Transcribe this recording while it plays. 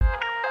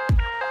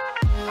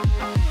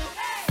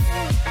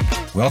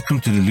Welcome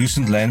to the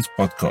Lucentlands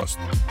podcast.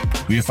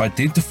 We have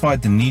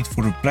identified the need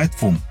for a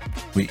platform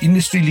where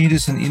industry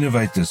leaders and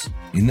innovators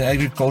in the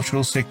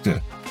agricultural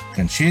sector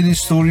can share their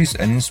stories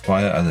and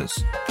inspire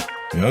others.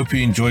 We hope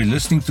you enjoy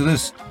listening to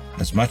this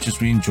as much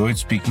as we enjoyed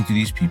speaking to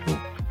these people.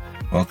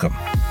 Welcome.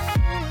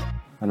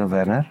 Hello,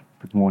 Werner.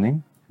 Good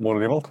morning.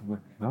 Morning, Ewald.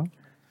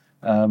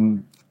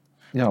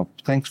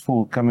 Thanks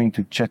for coming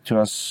to chat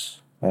to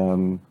us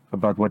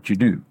about what you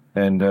do.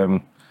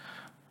 And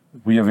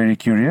we are very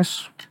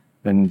curious.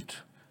 And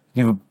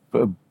give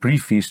a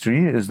brief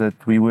history is that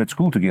we were at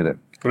school together.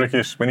 Correct,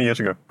 yes, many years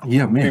ago.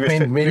 Yeah,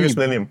 previous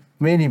millennium.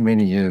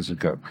 Many years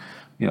ago.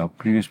 Yeah,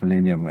 previous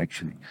millennium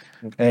actually.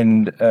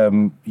 And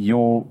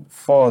your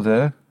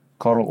father,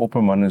 Karl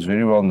Opperman, is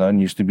very well known,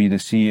 used to be the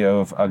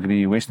CEO of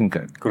Agri Western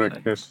Cape. Correct,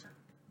 yes.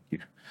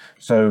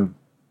 So,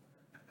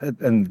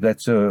 and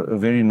that's a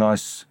very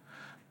nice,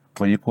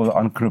 what you call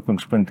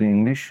anknopingspunt in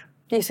English?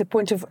 Yes, a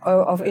point of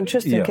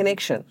interest and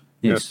connection.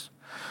 Yes.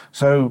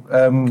 So,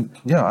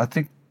 I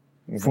think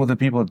for the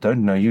people that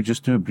don't know you,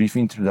 just do a brief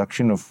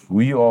introduction of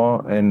who you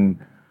are and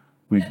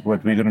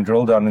what we're going to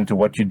drill down into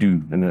what you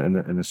do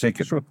in a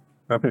second. Sure,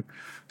 happy.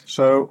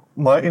 So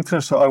my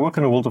interest, I work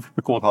in a world of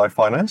we call it high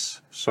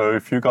finance. So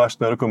if you guys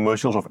know the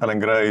commercials of Alan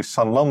Gray,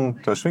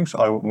 Sanlam, those things,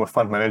 I'm a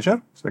fund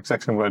manager. It's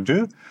exactly what I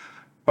do.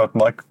 But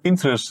my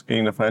interest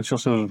in the financial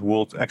services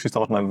world actually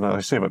started in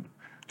 1997.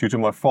 Due to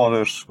my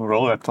father's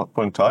role at that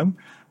point in time,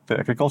 the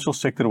agricultural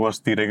sector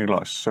was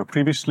deregularized. So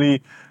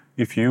previously,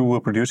 if you were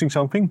producing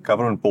something,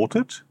 government bought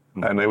it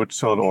and they would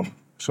sell it on.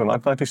 So in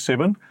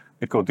 1997,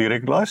 it got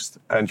deregularized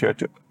and you had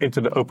to enter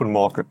the open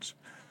market.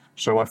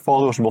 So my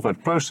father was involved in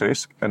that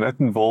process, and that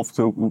involved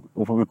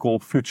what we call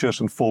futures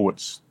and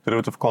forwards,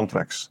 derivative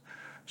contracts.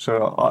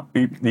 So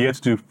he had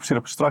to set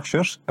up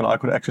structures, and I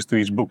could access to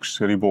his books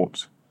that he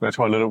bought. That's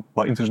why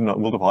my interest in the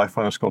world of high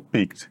finance got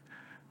peaked.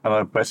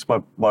 And that's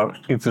my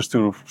interest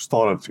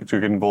started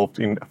to get involved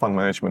in fund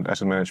management,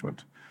 asset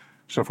management.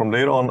 So from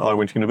there on, I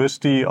went to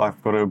university.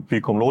 I've got a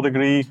BCom law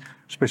degree,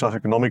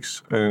 specialized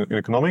in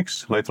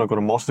economics. Later, I got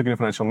a master's degree in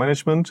financial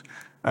management,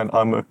 and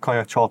I'm a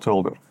Kaya chart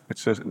holder.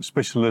 It's a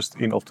specialist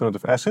in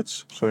alternative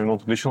assets, so in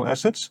non-traditional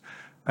assets.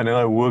 And then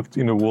I worked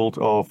in the world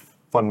of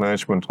fund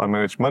management. I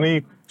manage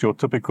money, your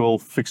typical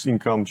fixed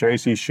income,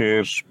 JSE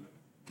shares,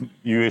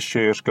 US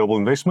shares, global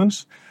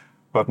investments.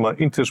 But my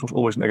interest was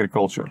always in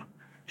agriculture.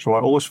 So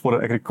I always thought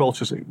that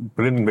agriculture is a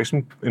brilliant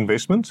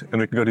investment,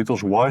 and we can go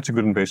details why it's a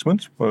good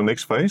investment for the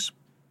next phase.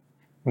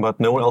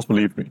 But no one else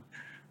believed me.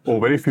 Or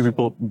very few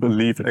people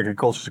believe that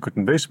agriculture is a good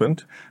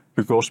investment,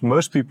 because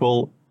most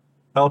people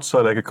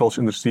outside the agriculture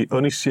industry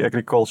only see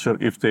agriculture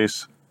if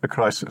there's a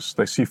crisis.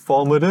 They see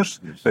farm murders,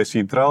 they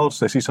see droughts,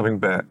 they see something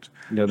bad.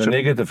 Yeah, the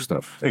negative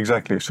stuff.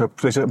 Exactly. So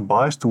there's a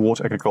bias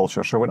towards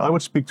agriculture. So when I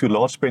would speak to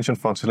large pension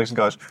funds, say, listen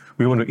guys,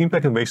 we want to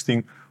impact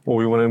investing or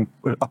we want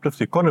to uplift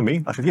the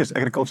economy, I said, yes,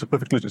 agriculture is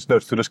perfectly, it's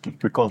too risky.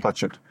 We can't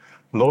touch it.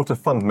 A lot of the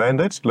fund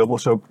mandates, global.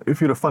 So if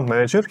you're a fund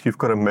manager, you've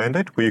got a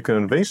mandate where you can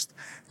invest.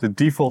 The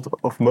default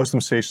of most of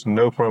them says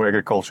no primary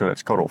agriculture,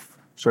 that's cut off.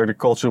 So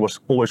agriculture was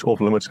always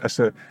off limits as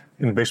an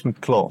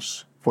investment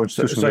class for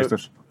institutional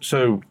investors.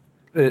 So,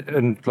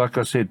 and like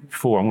I said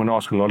before, I'm going to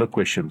ask a lot of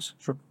questions.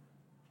 Sure.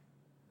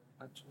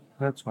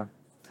 That's fine.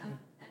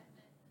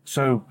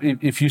 So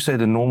if you say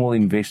the normal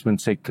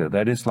investment sector,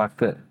 that is like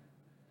the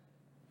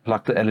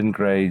Alan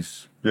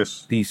Grays.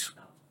 Yes. These,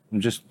 I'm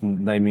just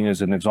naming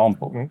as an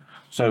example. Mm-hmm.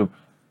 So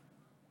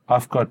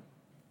I've got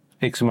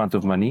X amount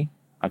of money.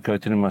 I go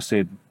to them, I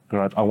said,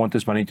 right, I want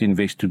this money to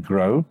invest to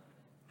grow.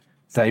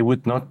 They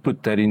would not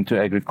put that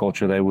into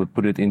agriculture. They would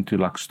put it into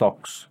like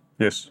stocks.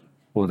 Yes.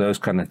 Or those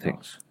kind of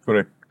things.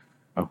 Correct.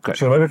 Okay.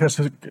 So maybe I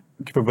can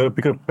give a very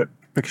bigger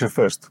picture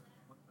first.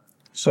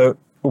 So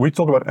we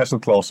talk about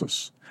asset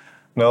classes.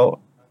 Now,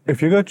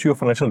 if you go to your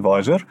financial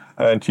advisor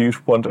and you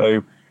want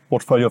a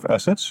portfolio of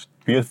assets,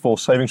 be it for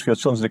savings for your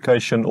children's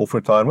education or for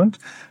retirement,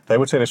 they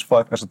would say there's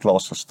 5 asset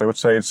classes. They would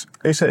say it's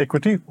SA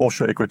equity,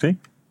 offshore equity,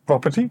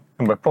 property,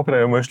 and by property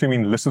I mostly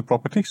mean listed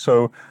property.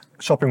 So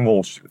shopping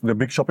malls, the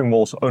big shopping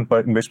malls are owned by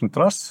investment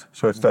trusts.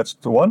 So that's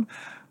the one.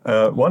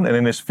 And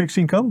then there's fixed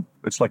income.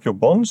 It's like your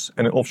bonds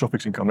and then offshore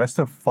fixed income. That's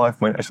the 5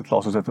 main asset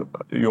classes that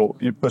your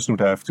person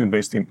would have to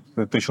invest in,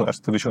 the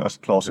traditional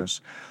asset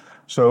classes.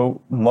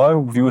 So my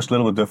view is a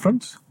little bit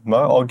different. My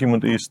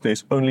argument is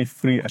there's only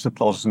 3 asset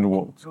classes in the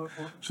world.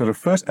 So the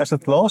first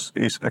asset class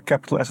is a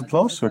capital asset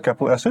class, so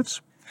capital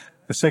assets.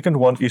 The second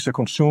one is a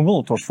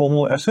consumable,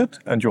 transformable asset.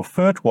 And your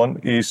third one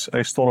is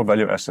a store of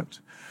value asset.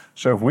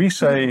 So if we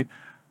say,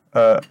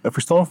 if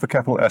we start with the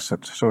capital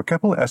asset. So a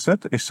capital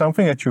asset is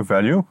something that you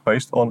value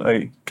based on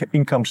a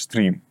income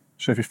stream.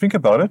 So if you think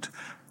about it,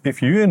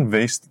 if you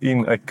invest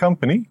in a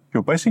company,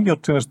 you're basically your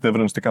return as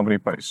dividends the company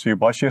pays. So you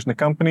buy shares in the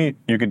company,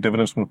 you get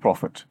dividends from the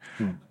profit.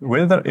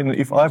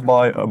 If I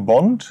buy a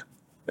bond,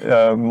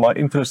 my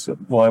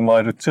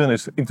return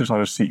is interest I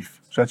receive.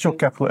 So that's your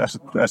capital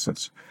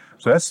assets.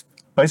 So that's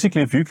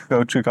basically, if you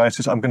go to a guy and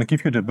says, I'm going to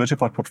give you a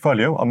diversified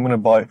portfolio, I'm going to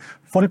buy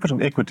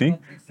 40% equity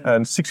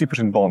and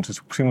 60% bonds. It's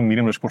a single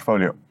medium risk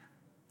portfolio.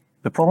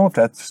 The problem with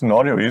that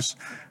scenario is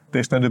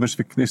there's no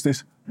diversification.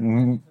 There's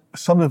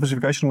some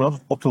diversification, but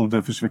not optimal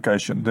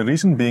diversification. The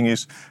reason being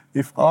is,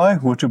 if I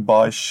were to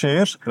buy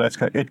shares, let's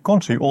say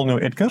Edcon, so you all know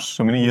Edgars,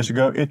 so many years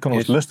ago, Edcon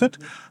was listed.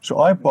 So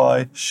I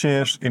buy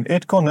shares in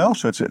Edcon now,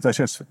 so it's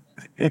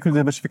equity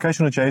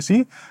diversification on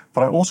JSE,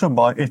 but I also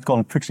buy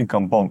Edcon fixed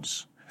income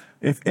bonds.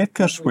 If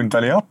Edgars went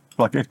belly up,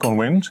 like Edcon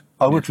went,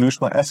 I would lose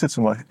my assets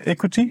and my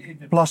equity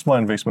plus my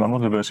investment. I'm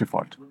not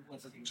diversified.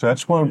 So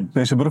that's why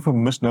there's a bit of a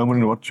misnomer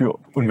in what your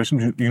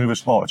investment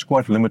universe are. It's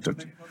quite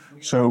limited.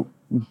 So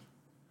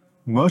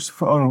most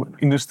of our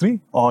industry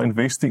are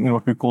investing in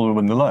what we call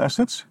vanilla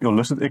assets, your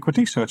listed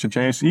equity. So it's a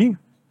JSE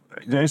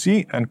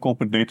and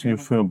corporate debt in your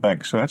firm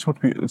bank. So that's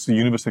it's the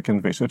universe that can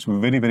invest. So it's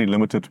very, very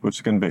limited what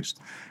you can invest.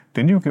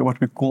 Then you get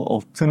what we call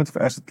alternative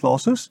asset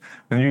classes.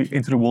 Then you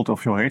enter the world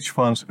of your hedge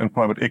funds and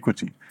private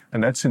equity.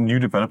 And that's a new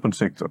development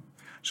sector.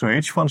 So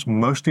hedge funds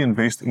mostly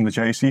invest in the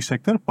JSE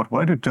sector, but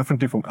what I do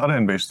differently from other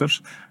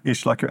investors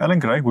is like your Alan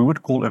Gray, we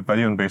would call a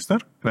value investor.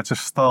 That's a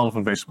style of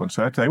investment.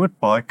 So they would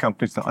buy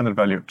companies that are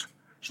undervalued.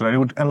 So they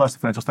would analyze the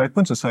financial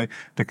statements and say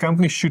the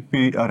company should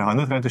be at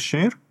 100 Rand a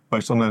share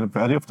based on the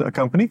value of the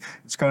company.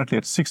 It's currently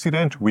at 60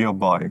 Rand, we are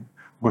buying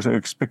because they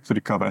expect to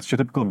recover. That's your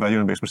typical value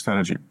investment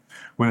strategy.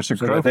 Whereas so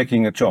they're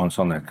taking a chance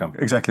on that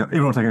company. Exactly.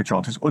 Everyone's taking a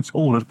chance. It's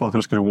all about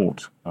risk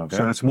reward. Okay.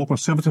 So it's a more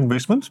conservative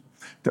investment.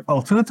 The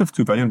alternative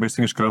to value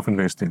investing is growth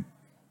investing.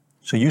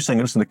 So you're saying,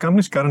 listen, the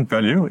company's current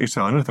value is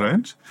 100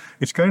 Rand.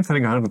 It's currently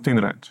trading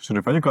 110 Rand. So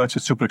the value guys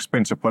is super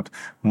expensive. But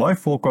my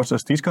forecast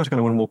is these guys are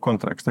going to win more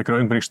contracts. They're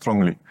growing very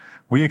strongly.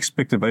 We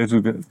expect the value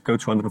to go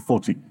to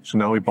 140. So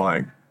now we're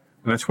buying.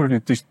 And that's where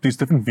these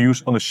different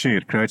views on the share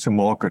creates a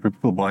market with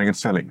people buying and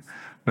selling.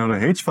 Now the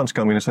hedge funds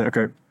come in and say,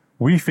 okay,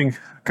 we think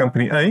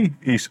company A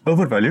is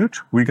overvalued.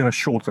 We're going to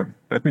short them.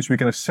 That means we're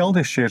going to sell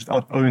their shares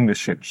without owning the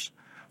shares.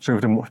 So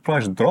if the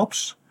price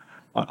drops,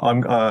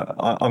 I'm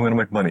going to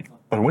make money.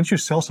 But once you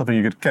sell something,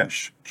 you get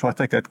cash. So I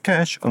take that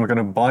cash and we're going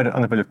to buy the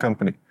undervalued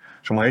company.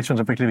 So my hedge funds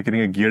are effectively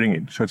getting a gearing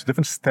in. So it's a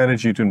different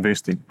strategy to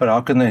invest in. But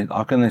how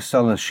can they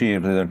sell a share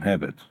if they don't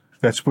have it?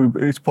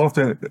 It's part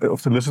of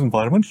the listed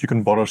environment. You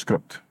can borrow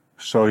script.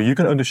 So you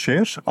can own the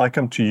shares. I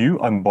come to you.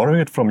 I'm borrowing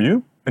it from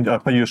you, and I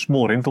pay you a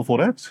small rental for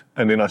that,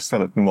 and then I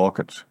sell it in the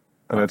market.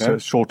 And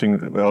that's shorting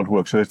how it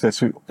works. So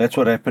that's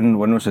what happened.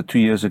 When was it 2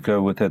 years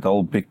ago with that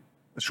whole big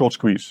short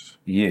squeeze?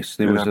 Yes,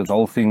 there was that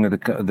whole thing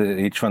that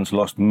the hedge funds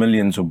lost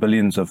millions or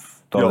billions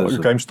of dollars. Yeah,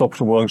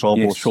 GameStop's one example,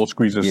 yes. Short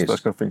squeezes, those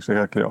kind of things.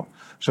 Exactly. Yeah.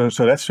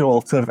 So that's your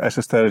alternative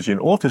asset strategy. And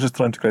all this is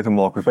trying to create a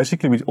market.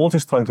 Basically, we're all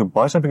just trying to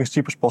buy something as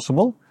cheap as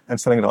possible and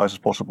selling it as high as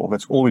possible.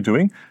 That's all we're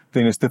doing.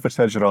 Then there's different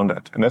strategies around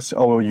that. And that's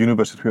our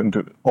universe that we're going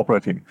to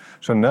operate in.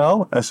 So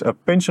now, as a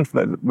pension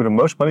fund, where the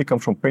most money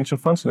comes from pension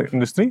funds in the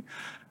industry,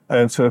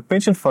 and so a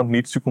pension fund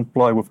needs to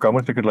comply with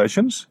government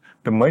regulations.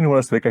 The main one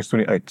is Reg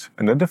 28,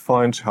 and that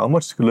defines how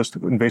much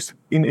to invest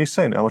in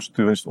SA and how much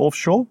to invest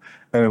offshore,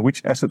 and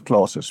which asset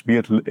classes, be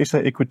it SA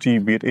equity,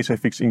 be it SA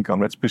fixed income.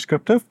 That's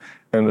prescriptive,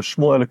 and a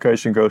small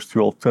allocation goes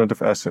to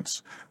alternative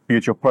assets, be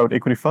it your private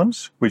equity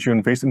funds, which you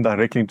invest in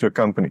directly into a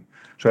company.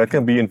 So that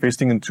can be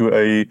investing into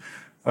a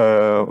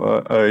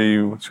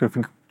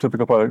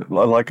typical product,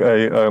 like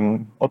a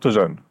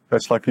AutoZone.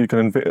 That's like you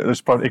can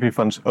this private equity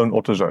funds own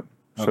AutoZone.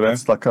 So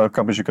that's like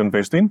companies you can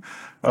invest in.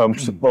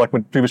 So like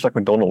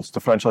McDonald's,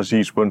 the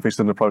franchisees were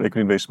invested in the private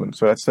equity investment.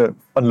 So that's the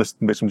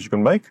unlisted investments you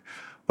can make.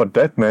 But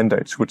that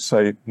mandate would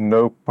say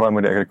no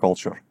primary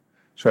agriculture.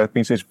 So that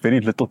means there's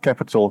very little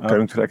capital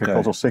going to the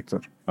agricultural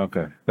sector.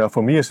 Okay. Now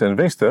for me as an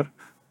investor,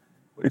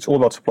 it's all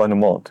about supply and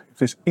demand. If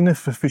there's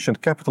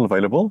insufficient capital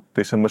available,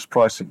 there's a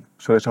mispricing.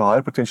 So there's a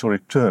higher potential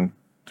return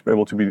to be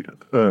able to be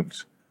earned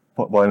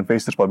by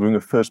investors by being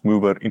a first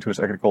mover into this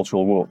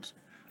agricultural world.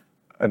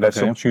 And that's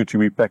the opportunity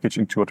we package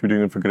into what we're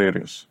doing in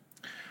Gregarious.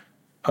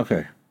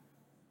 Okay.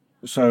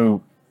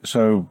 So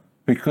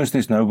because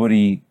there's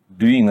nobody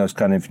doing those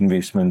kind of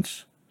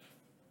investments,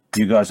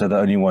 you guys are the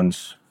only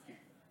ones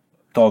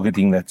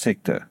targeting that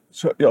sector.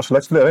 So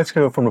let's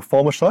go from the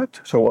farmer side.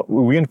 So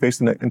we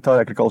invest in the entire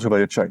agricultural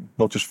value chain,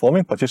 not just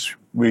farming, but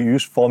we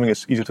use farming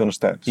as easy to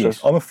understand. Yes.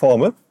 So I'm a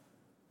farmer,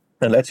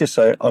 and let's just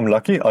say I'm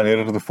lucky, I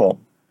inherited the farm.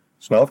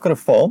 So now I've got a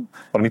farm,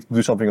 but I need to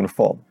do something on the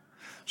farm.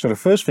 So the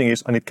first thing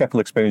is I need capital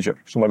expenditure,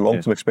 so my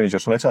long-term expenditure.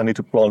 So let's say I need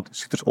to plant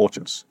citrus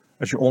orchards.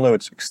 As you all know,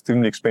 it's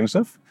extremely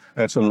expensive.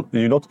 And so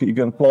you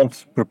can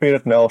prepare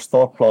it now,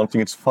 start planting.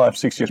 It's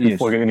 5-6 years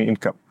before you get any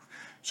income.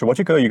 So what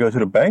you go to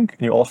the bank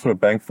and you ask for a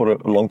bank for a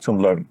long-term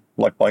loan,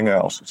 like buying a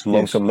house. It's a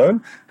long-term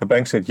loan. The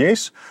bank said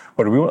yes,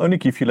 but we will only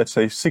give you, let's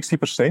say,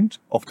 60%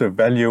 of the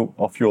value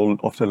of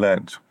the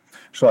land.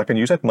 So I can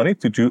use that money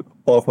to do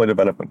part of my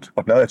development.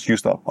 But now that's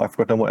used up. I've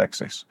got no more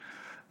access.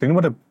 Then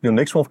your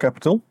next form of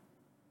capital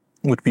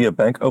would be a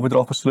bank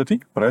overdraft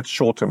facility, but that's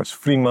short term. It's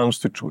 3 months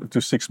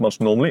to 6 months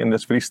normally, and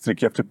that's very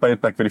strict. You have to pay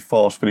it back very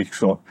fast, very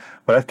short.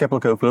 But that capital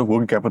goes for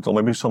working capital,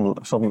 maybe some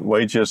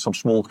wages, some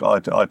small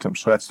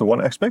items. So that's the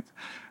one aspect.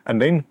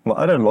 And then my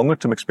other longer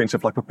term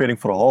expenses, like preparing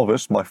for a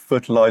harvest, my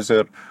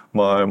fertilizer,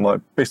 my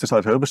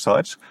pesticide,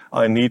 herbicides,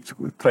 I need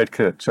trade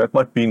credit. So that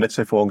might be, let's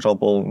say, for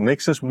example,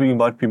 Nexus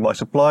might be my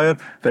supplier.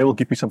 They will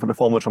give me some for the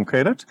farmer some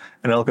credit,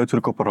 and I'll go to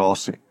the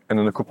coöperatie. And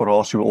then the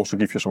coöperatie will also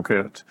give you some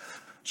credit.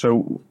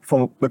 So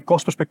from the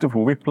cost perspective,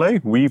 where we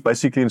play, we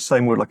basically in the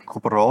same word like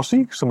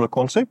coöperatie, similar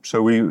concept.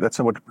 So that's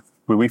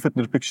where we fit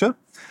in the picture.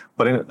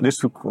 But in this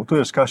to the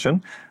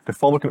discussion, the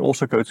farmer can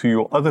also go to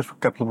your other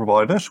capital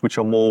providers, which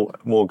are more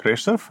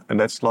aggressive, and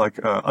that's like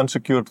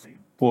unsecured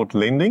port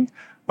lending.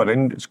 But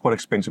then it's quite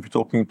expensive.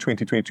 You're talking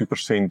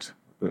 22%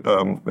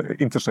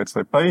 interest rates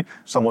they pay.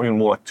 Some even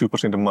more like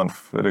 2% a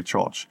month that they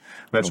charge.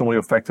 That's normally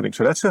your factoring.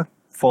 So that's a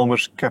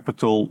farmer's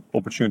capital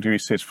opportunity we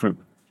set through.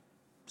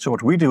 So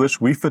what we do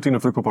is we fit in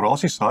with the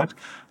coöperatie side,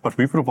 but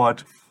we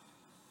provide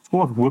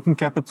sort of working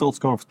capital,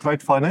 kind of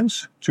trade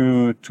finance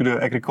to the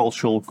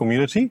agricultural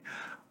community.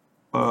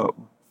 But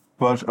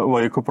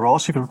where your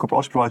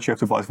coöperatie provides, you have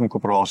to buy from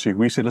coöperatie.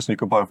 We say, listen, you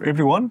can buy with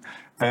everyone,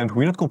 and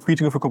we're not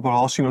competing with a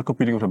coöperatie, we're not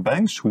competing with the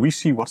banks. We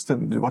see what's the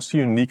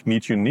unique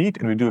need you need,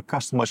 and we do a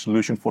customized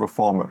solution for a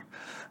farmer.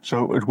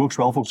 So it works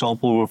well, for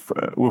example,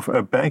 with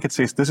a bank. It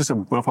says, this is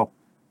one of our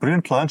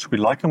brilliant clients, we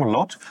like them a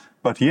lot,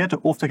 but he had an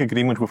off-take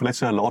agreement with, let's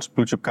say, a large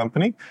blue chip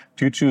company.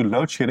 Due to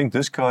load shedding,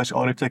 this guy's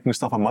only taking the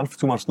stuff a month,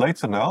 2 months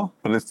later now,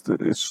 but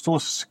it's still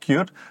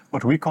secured,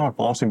 but we can't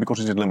advance him because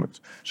it's a limit.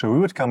 So we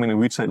would come in and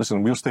we'd say,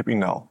 listen, we'll step in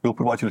now. We'll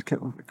provide you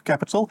the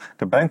capital.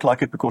 The bank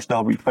like it because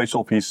now we pays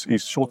off his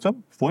short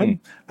term for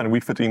him, and we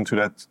fit into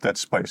that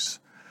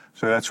space.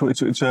 So it's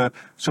a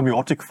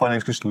symbiotic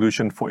financial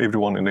solution for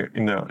everyone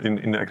in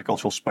the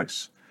agricultural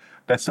space.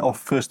 That's our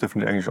first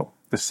different angle.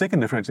 The second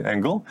different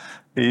angle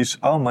is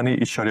our money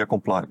is Sharia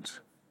compliant.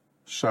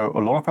 So a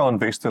lot of our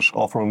investors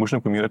are from a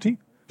Muslim community.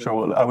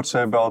 So I would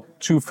say about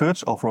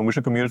 2/3 are from a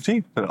Muslim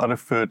community. The other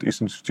third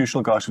is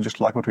institutional guys who just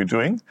like what we're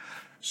doing.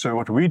 So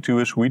what we do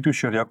is we do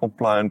Sharia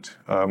compliant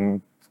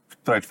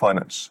trade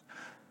finance.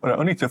 The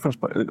only difference,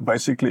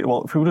 basically,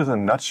 well, if we put it in a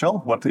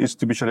nutshell, what is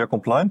to be Sharia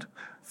compliant?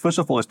 First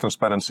of all, is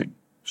transparency.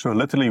 So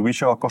literally, we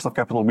show our cost of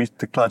capital,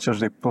 the client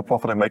shows the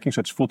profit they're making, so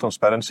it's full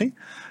transparency.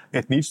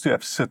 It needs to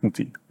have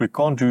certainty. We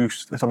can't do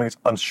something it's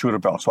unsure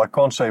about. So I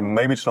can't say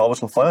maybe it's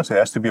harvest or finance. There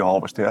has to be a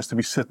harvest. There has to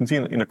be certainty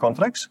in the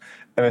contracts,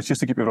 and it's just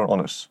to keep everyone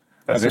honest.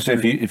 Okay, so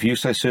if you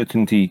say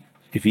certainty,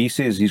 if he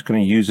says he's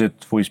going to use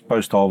it for his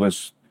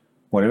post-harvest,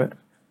 whatever,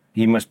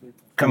 he must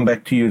come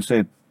back to you and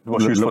say,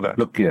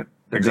 look here,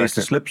 there's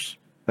the slips.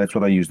 That's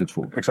what I used it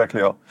for. Exactly,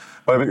 yeah.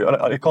 But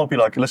it can't be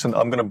like, listen,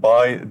 I'm going to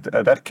buy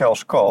that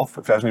cow's calf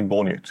if it hasn't been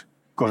born yet,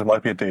 because it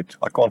might be a dead.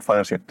 I can't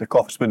finance it. The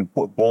calf has been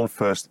born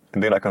first,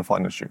 and then I can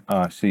finance you.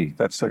 I see.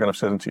 That's the kind of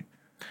certainty.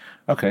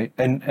 Okay,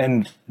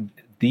 and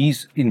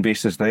these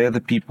investors, they are the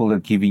people that are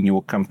giving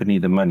your company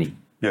the money.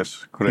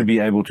 Yes, correct. To be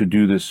able to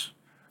do this.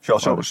 Sure.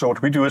 So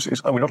what we do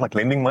is we're not like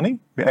lending money.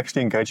 We're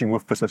actually engaging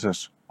with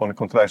businesses on a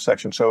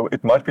transaction. So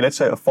it might be, let's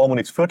say, a farmer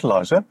needs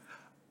fertilizer.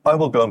 I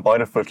will go and buy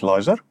the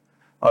fertilizer.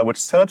 I would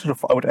sell it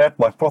I would add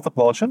my profit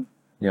margin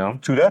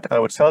to that. And I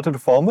would sell it to the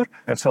farmer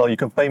and say, you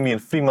can pay me in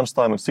 3 months'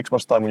 time and 6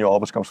 months' time when your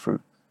harvest comes through.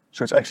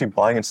 So it's actually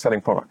buying and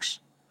selling products,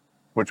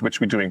 which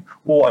we're doing.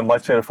 Or I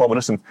might say to the farmer,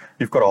 listen,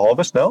 you've got a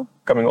harvest now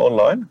coming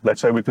online.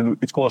 Let's say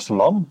it's called a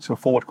salam. It's a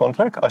forward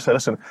contract. I say,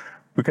 listen,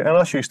 we can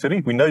analyze your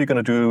history. We know you're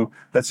going to do,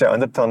 let's say,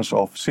 100 tons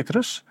of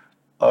citrus.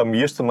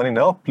 Here's the money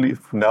now. Please,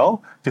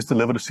 now, just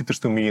deliver the citrus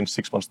to me in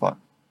 6 months' time.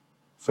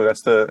 So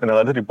that's and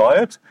I let you buy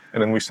it,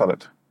 and then we sell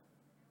it.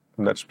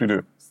 And that's what we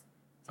do.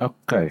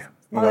 Okay.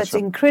 Well, that's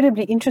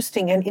incredibly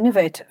interesting and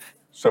innovative.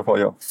 So far,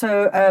 yeah.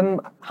 So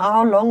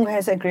how long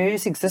has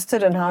Agrarius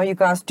existed, and how are you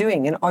guys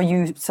doing? And are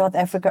you South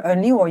Africa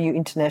only, or are you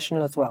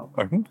international as well?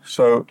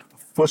 So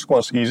first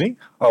one's easy.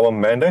 Our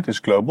mandate is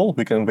global.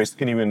 We can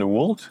invest anywhere in the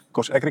world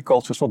because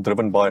agriculture is not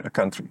driven by a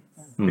country.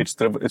 It's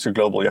a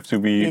global. You have to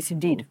be... Yes,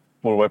 indeed.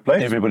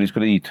 Place. Everybody's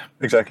going to eat.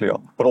 Exactly, yeah.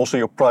 But also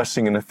your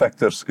pricing and the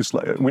factors. It's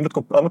like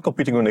I'm not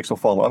competing with an external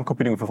farmer. I'm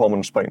competing with a farmer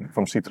in Spain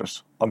from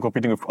citrus. I'm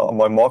competing with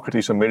my market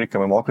is America.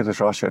 My market is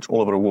Russia. It's all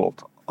over the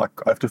world. I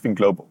have to think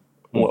global,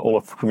 all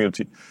of the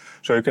community.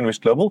 So you can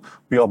invest global.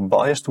 We are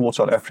biased towards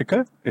South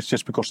Africa. It's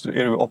just because the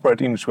area we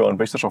operate in is where our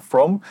investors are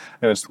from,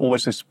 and it's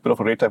always this bit of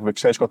a red tape of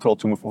exchange control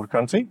to move over the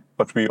country.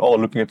 But we are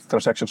looking at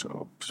transactions,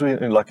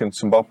 like in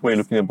Zimbabwe,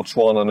 looking at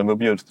Botswana,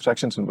 Namibia,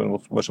 transactions in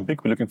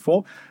Mozambique we're looking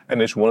for, and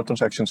there's one of the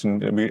transactions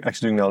we're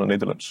actually doing now in the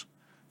Netherlands.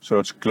 So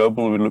it's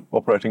global we're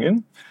operating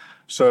in.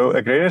 So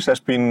Agrarius has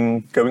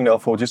been going now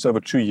for just over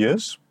 2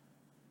 years.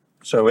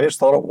 So where it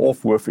started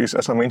off with is,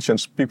 as I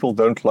mentioned, people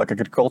don't like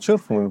agriculture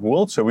from the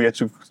world. So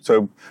it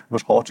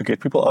was hard to get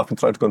people. I've been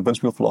trying to convince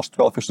people for the last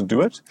 12 years to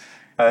do it.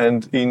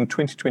 And in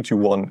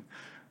 2021,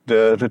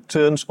 the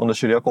returns on the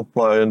Sharia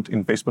compliant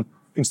investment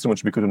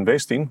instruments we could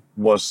invest in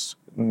was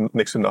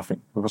next to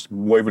nothing. It was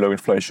way below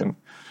inflation.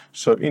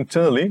 So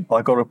internally,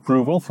 I got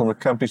approval from the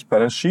company's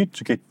balance sheet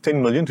to get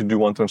 10 million to do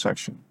one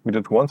transaction. We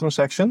did one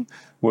transaction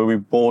where we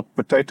bought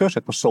potatoes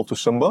that was sold to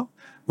Simba.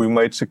 We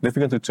made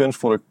significant returns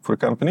for a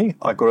company.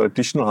 I got an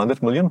additional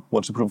 100 million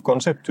once a proof of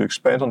concept to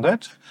expand on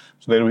that.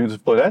 So then we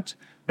deploy that.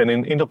 And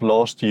then end of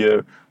last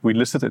year, we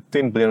listed a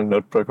 10 billion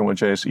note program with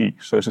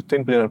JSE. So it's a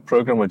 10 billion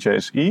program with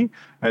JSE,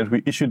 and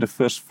we issued the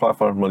first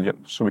 500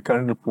 million. So we're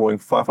currently deploying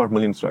 500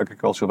 million to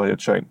agricultural value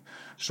chain.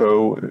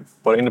 So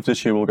by the end of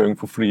this year, we're going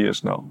for 3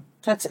 years now.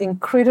 That's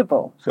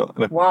incredible. So,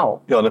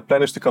 Wow. Yeah, the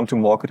plan is to come to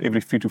market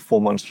every 3 to 4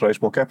 months to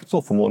raise more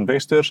capital for more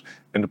investors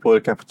and deploy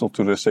the capital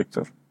to the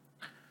sector.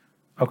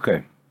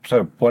 Okay,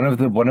 so one of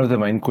the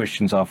main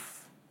questions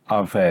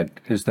I've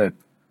had is that,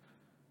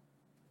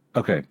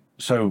 okay,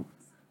 so,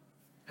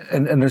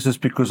 and this is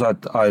because I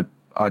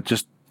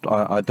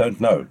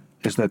don't know,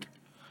 is that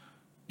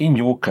in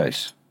your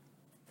case,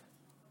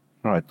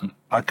 right,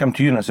 I come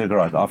to you and I say,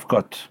 right,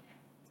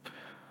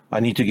 I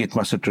need to get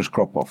my citrus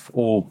crop off,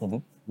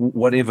 or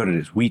whatever it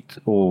is, wheat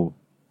or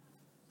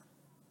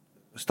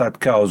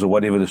stud cows or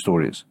whatever the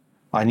story is.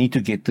 I need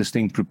to get this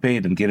thing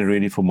prepared and get it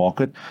ready for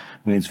market,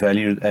 and it's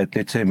valued at,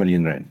 let's say, R1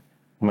 million.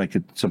 Make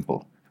it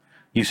simple.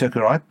 You say, okay,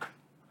 right,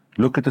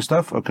 look at the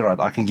stuff. Okay, right,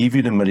 I can give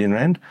you the R1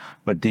 million,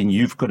 but then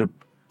you've got to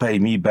pay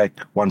me back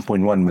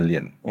 1.1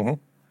 million.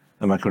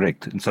 Am I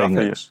correct in saying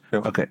that? Yes. Yeah.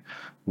 Okay.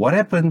 What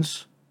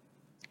happens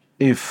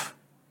if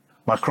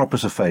my crop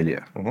is a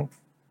failure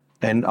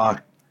and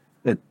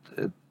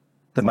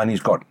the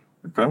money's gone?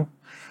 Okay.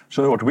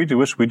 So what we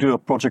do is we do a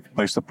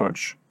project-based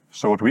approach.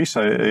 So what we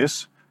say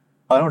is,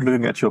 I'm not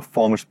looking at your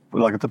farmers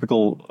like a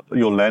typical,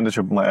 your land is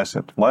my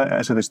asset. My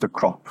asset is the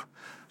crop.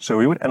 So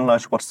we would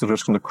analyze what's the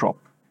risk on the crop.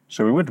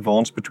 So we would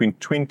advance between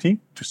 20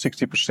 to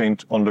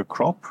 60% on the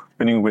crop,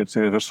 depending on where it's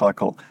a risk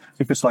cycle.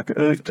 If it's like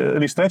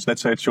early stage,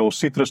 let's say it's your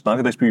citrus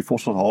 90 days before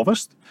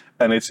harvest,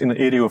 and it's in an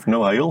area with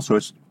no hail, so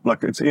it's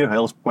like air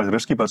hail is quite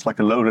risky, but it's like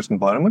a low risk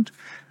environment,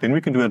 then we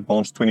can do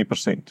advance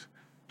 20%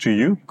 to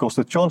you, because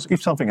the chance,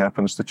 if something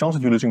happens, the chance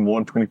that you're losing more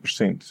than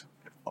 20%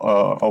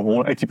 or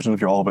more than 80%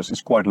 of your harvest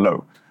is quite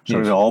low. So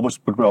the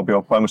harvest would be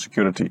our primary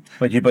security.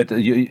 But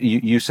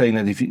you're saying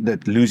that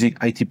that losing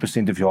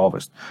 80% of your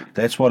harvest,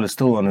 that's while it's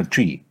still on a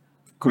tree.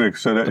 Correct.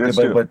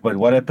 So but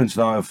what happens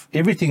now if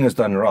everything is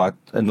done right,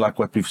 and like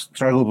what we've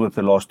struggled with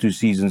the last 2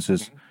 seasons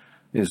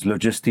is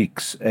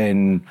logistics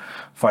and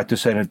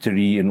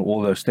phytosanitary and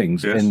all those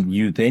things, and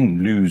you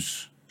then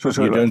lose. So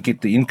you don't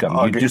get the income.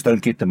 You just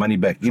don't get the money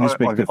back.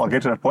 Irrespective. I'll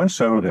get to that point.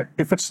 So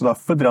if it's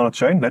further down the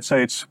chain, let's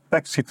say it's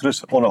packed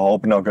citrus on a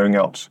harbor now going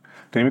out,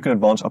 then we can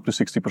advance up to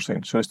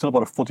 60%. So there's still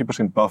about a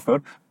 40%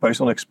 buffer based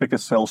on expected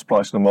sales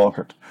price in the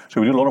market. So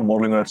we do a lot of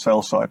modeling on that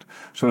sales side.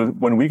 So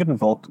when we get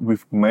involved,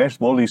 we've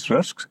managed all these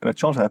risks, and the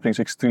chance of happening is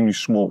extremely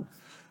small.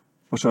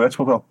 So that's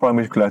what our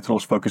primary collateral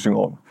is focusing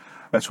on.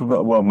 That's what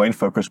our main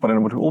focus. But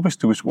then what we always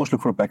do is always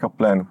look for a backup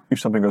plan if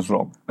something goes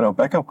wrong. And our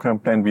backup plan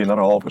would be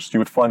another harvest. You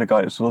would find a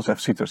guy that still have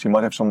citrus. He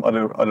might have some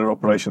other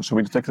operations. So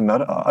we detect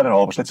other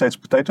harvest. Let's say it's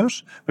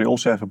potatoes, but we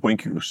also have a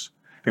boinkies.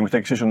 Then we take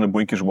a decision on the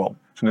boinkies as well.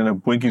 So then the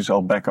boinkies is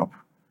our backup.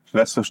 So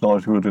that's the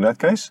scenario we will do in that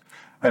case.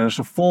 And as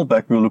a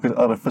fallback, we'll look at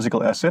other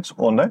physical assets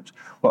on that.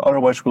 Or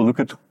otherwise, we'll look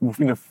at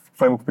within the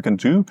framework we can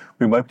do.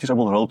 We might just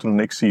able to roll to the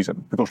next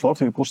season, because a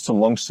lot of it, because it's a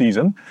long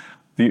season.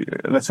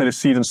 Let's say the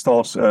season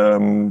starts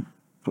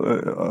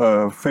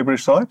February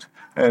side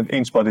and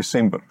ends by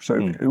December.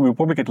 So we'll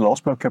probably get the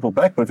last part of capital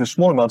back, but if there's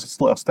small amounts, it's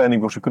still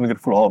outstanding because we couldn't get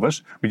full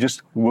harvest. We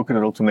just work it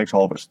out to the next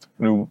harvest.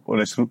 And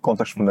there's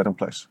contacts from that in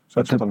place.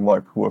 So that's what I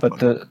might work. But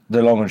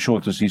the long and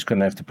short is he's going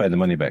to have to pay the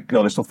money back.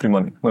 No, there's not free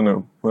money.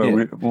 No.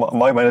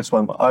 My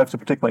management, I have to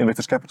protect my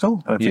investors'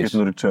 capital and I have to get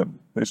in return.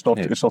 It's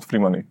not free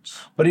money.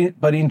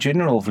 But in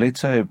general, let's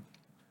say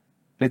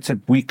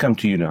we come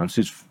to you now and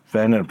says,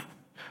 Werner,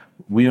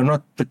 we are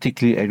not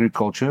particularly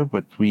agriculture,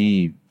 but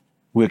we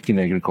work in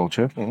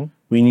agriculture.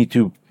 We need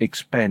to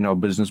expand our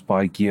business,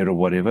 buy gear or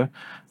whatever,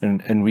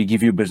 and we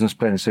give you a business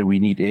plan and say we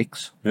need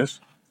X. Yes.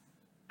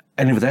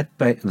 And if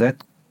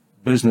that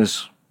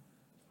business,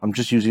 I'm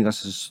just using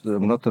us as,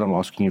 not that I'm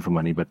asking you for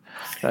money, but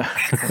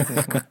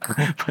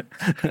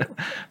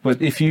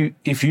but if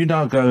you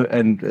now go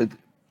and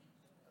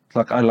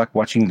like I like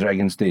watching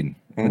Dragon's Den,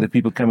 and the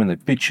people come and they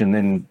pitch, and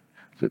then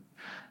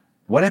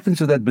what happens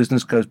if that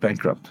business goes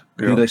bankrupt?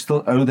 Do they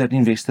still owe that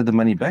investor the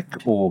money back,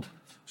 or?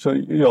 So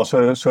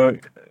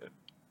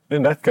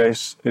in that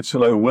case, it's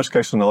a worst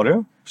case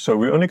scenario. So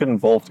we only get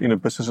involved in a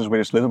businesses where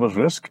there's little bit of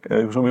risk.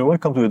 So we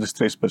won't come to a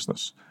distressed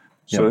business.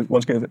 So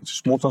once again,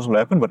 small things will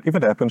happen, but if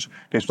it happens,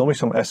 there's normally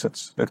some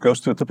assets that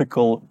goes to a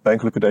typical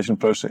bank liquidation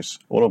process,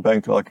 or a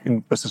bank like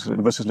in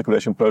business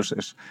liquidation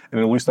process, and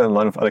then we stand in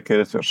line with other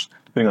creditors,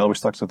 depending on how we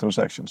structure the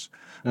transactions.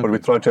 But we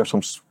try to have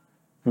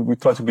we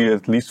try to be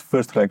at least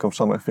first rank of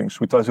some things.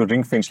 We try to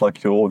ring fence like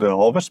the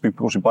harvest,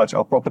 because we buy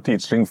our property,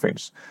 it's ring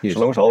fence. So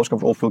long as the harvest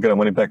comes off, we'll get our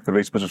money back. The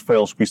race business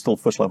fails, we still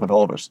first line with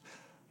harvest.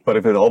 But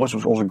if the harvest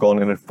was also gone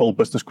and a full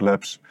business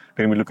collapse,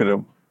 then we look at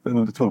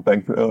the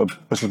bank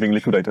business being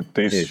liquidated.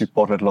 There's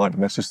part of that line,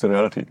 and that's just the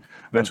reality.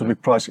 That's what we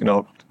price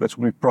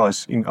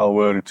in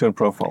our return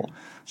profile.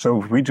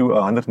 So if we do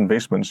 100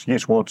 investments,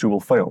 yes, 1 or 2 will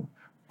fail,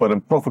 but the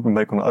profit we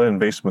make on other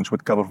investments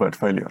would cover for that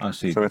failure. I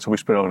see. So that's how we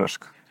spread our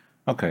risk.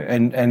 Okay,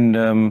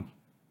 and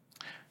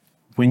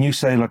when you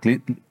say, like,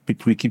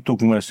 we keep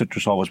talking about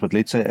citrus harvest, but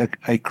let's say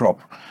a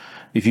crop.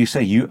 If you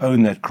say you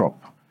own that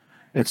crop,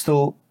 it's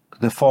still,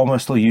 the farmer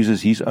still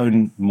uses his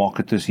own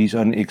marketers, his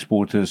own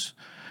exporters.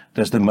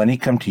 Does the money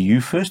come to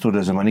you first, or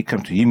does the money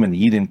come to him and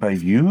he then pay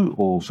you?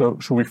 Or so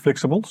we're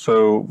flexible.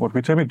 So what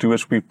we typically do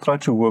is we try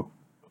to work,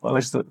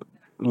 unless the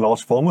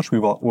large farmers, we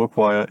work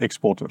via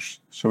exporters.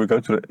 So we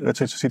go to let's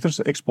say it's a citrus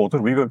exporter.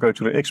 We go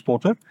to the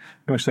exporter and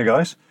we say,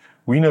 guys,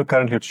 we know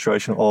currently the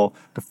situation or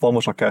the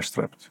farmers are cash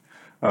strapped.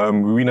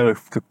 We know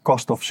if the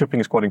cost of shipping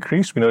is quite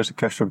increased. We know it's a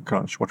cash flow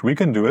crunch. What we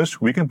can do is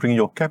we can bring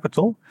your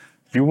capital.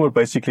 You will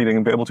basically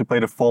then be able to pay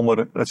the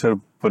farmer, let's say, a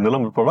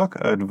vanilla product,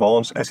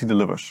 advance as he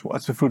delivers.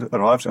 Once the fruit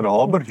arrives at the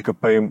harbor, you can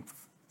pay him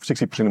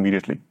 60%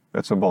 immediately.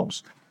 That's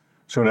advance.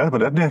 So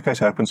what that case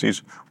happens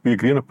is we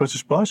agree on a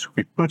purchase price,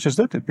 we purchase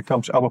it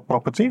becomes our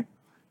property,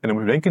 and then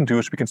what we then can do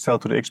is we can sell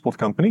to the export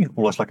company,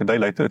 almost like a day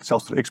later, it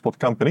sells to the export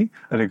company,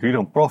 and agreed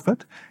on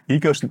profit. He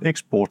goes and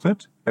exports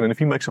it, and then if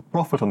he makes a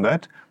profit on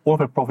that, all of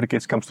that profit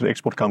comes to the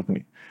export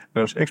company.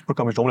 And those export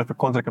companies normally have a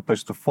contract in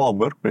place with the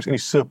farmer, whereas any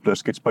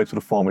surplus gets paid to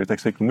the farmer. He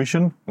takes their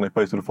commission, and they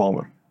pay to the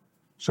farmer.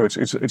 So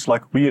it's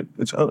like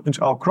it's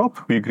our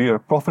crop, we agree on a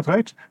profit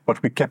rate,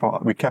 but we cap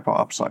our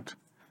upside.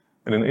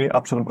 And then any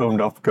upside over and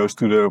above goes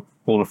to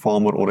the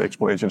farmer or the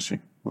export agency.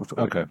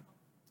 okay.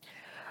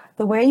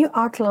 The way you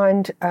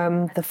outlined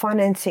the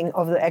financing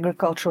of the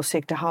agricultural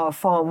sector, how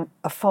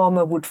a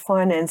farmer would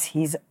finance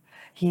his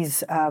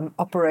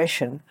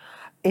operation,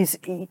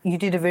 you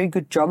did a very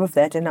good job of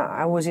that. And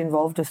I was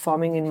involved with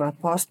farming in my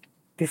past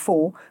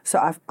before,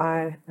 so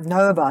I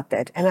know about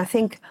that. And I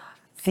think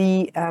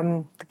the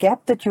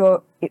gap that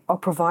you are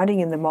providing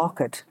in the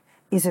market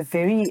is a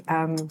very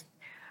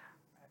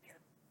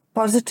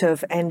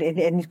positive, and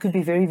it could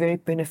be very, very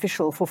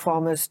beneficial for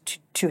farmers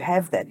to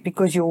have that,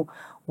 because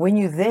when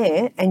you're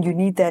there and you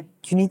need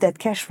that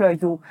cash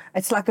flow,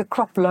 it's like a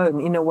crop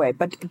loan in a way.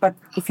 But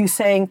if you're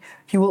saying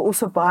you will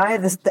also buy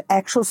the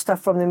actual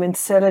stuff from them and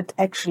sell it,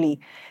 actually,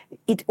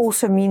 it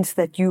also means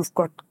that you've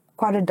got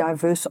quite a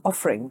diverse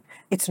offering.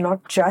 It's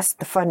not just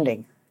the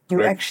funding.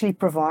 You're actually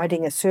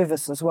providing a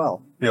service as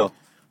well. Yeah.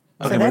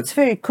 So that's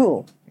very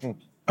cool.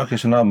 Okay,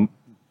 so now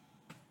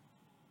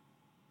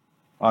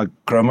I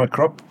grow my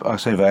crop. I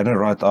say, Werner,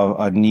 right,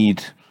 I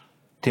need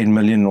 10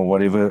 million or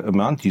whatever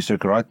amount. You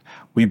said, right,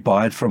 we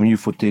buy it from you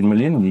for 10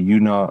 million. You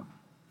know,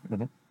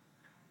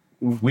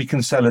 we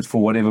can sell it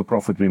for whatever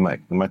profit we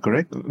make. Am I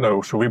correct?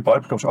 No, so we buy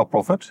it becomes our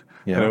profit.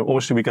 Yeah. And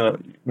obviously we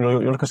can, you're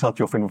not going to sell to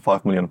your friend for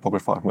 5 million,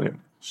 pocket 5 million.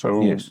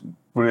 So yes.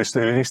 There's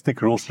very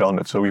strict rules around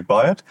it. So we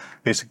buy it.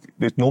 There's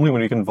normally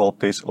when we get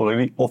involved, there's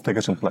already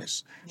off-takers in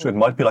place. So it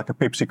might be like a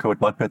PepsiCo, it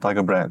might be a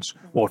Tiger Brands,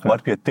 or it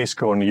might be a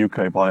Tesco in the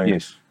UK buying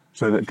it.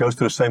 So it goes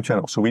to the same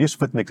channel. So we just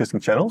fit in existing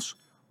channels,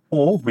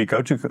 or we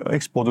go to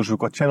exporters who've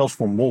got channels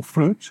for more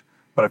fruit,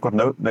 but I've got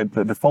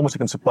the farmers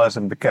can supply us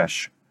the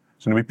cash.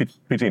 So then we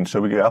put in.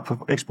 So we get our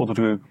exporter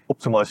to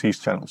optimize these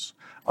channels.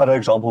 Other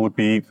example would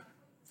be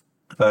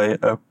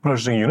a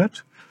processing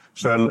unit.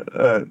 So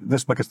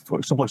this make a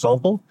simple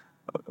example.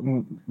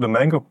 The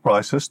mango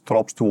prices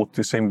drops towards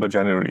December,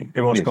 January.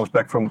 Everyone comes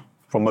back from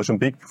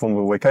Mozambique from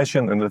a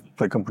vacation, and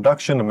they come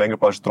production, the mango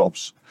price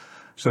drops.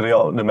 So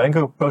the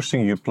mango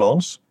processing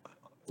plants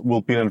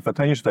will be an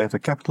advantage. They have the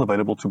capital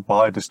available to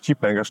buy this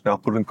cheap mangoes now,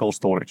 put it in cold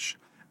storage,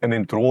 and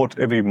then draw it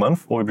every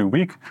month or every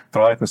week,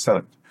 dry it and sell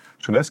it.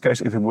 So in this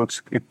case, if it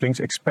works, it brings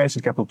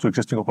expansion capital to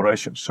existing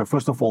operations. So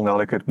first of all, now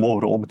they get more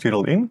raw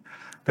material in.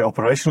 They're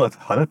operational at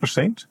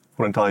 100%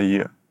 for an entire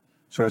year.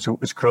 So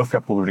it's growth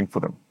capital we bring for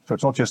them. So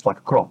it's not just like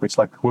a crop, it's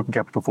like working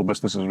capital for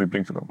businesses we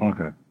bring to them.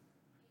 Okay.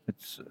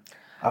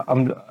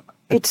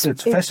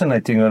 It's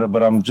fascinating,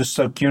 but I'm just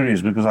so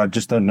curious because I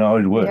just don't know how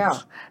it works. Yeah,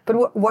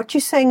 but what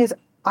you're saying is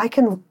I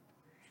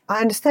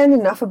understand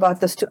enough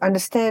about this to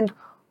understand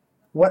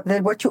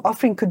what you're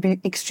offering could be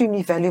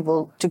extremely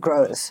valuable to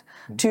growers,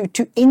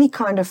 to any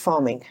kind of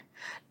farming,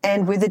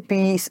 and whether it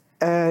be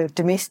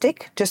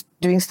domestic, just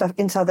doing stuff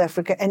in South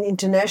Africa, and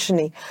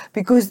internationally,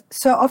 because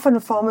so often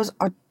farmers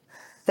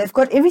they've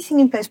got everything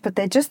in place, but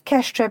they're just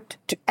cash strapped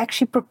to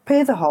actually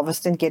prepare the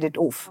harvest and get it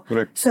off.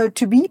 Correct. So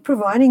to be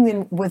providing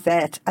them with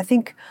that, I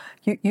think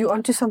you're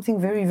onto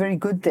something very, very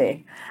good there.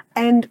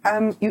 And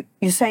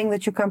you're saying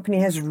that your company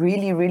has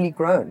really, really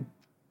grown.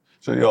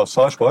 So yeah,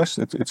 size-wise,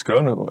 it's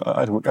grown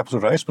at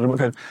absolute rates.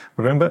 But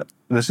remember,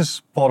 this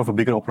is part of a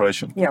bigger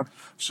operation. Yeah.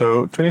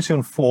 So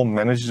 27.4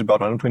 manages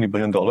about $120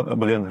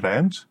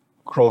 billion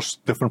across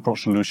different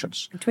product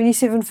solutions.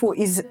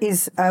 27.4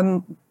 is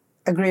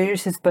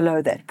Agrarius is below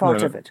that,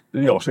 part of it.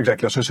 Yes,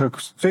 exactly. So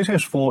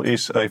 27.4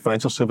 is a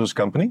financial services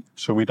company.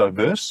 So we're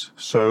diverse.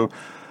 So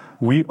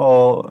we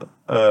are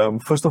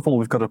First of all,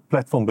 we've got a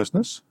platform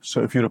business.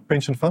 So if you're a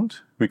pension fund,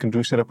 we can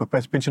set up a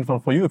pension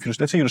fund for you. If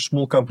let's say you're a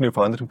small company of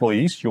 100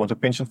 employees, you want a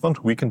pension fund,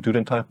 we can do the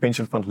entire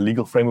pension fund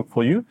legal framework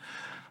for you.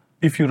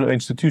 If you're an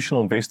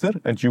institutional investor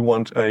and you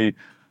want an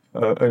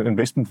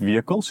investment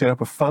vehicle, set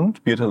up a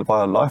fund, be it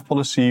via a life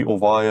policy or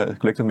via a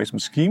collective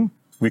investment scheme,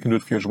 we can do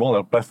it for you as well on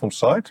our platform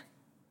side.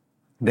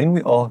 Then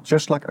we are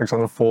just like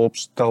Alexander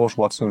Forbes, Towers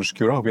Watson, or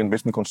Secura. We're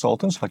investment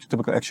consultants, like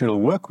typical actuarial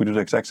work. We do the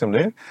exact same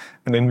there.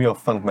 And then we are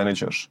fund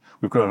managers.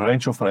 We've got a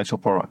range of financial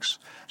products.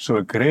 So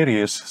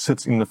Agrarius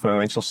sits in the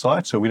financial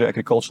side. So we're the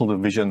agricultural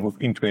division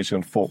within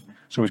 2024.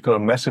 So we've got a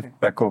massive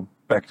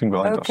backing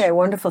behind us. Okay,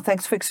 wonderful.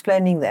 Thanks for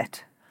explaining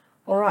that.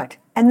 All right.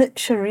 And the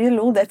Sharia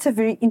law, that's a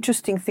very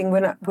interesting thing.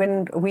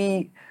 When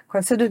we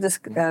considered this,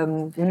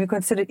 when we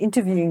considered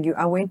interviewing you,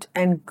 I went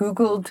and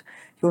Googled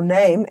your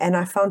name and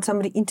I found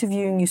somebody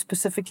interviewing you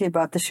specifically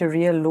about the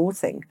Sharia law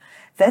thing.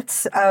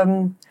 That's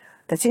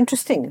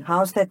interesting.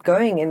 How's that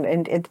going?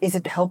 And is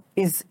it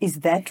is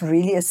that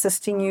really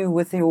assisting you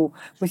with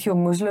your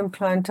Muslim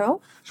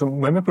clientele? So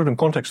maybe I put it in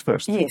context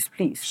first. Yes,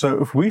 please.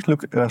 So if we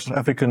look at our South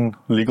African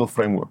legal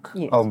framework,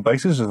 Yes. our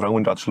basis is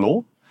Roman Dutch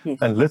law. Yes.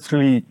 And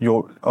literally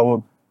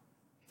our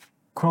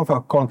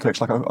contracts,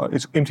 like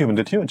it's MTM and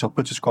DTO, it's our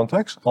purchase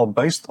contracts, are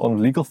based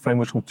on legal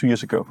frameworks from 2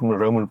 years ago, from the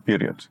Roman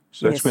period.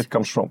 So that's Yes. where it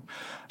comes from.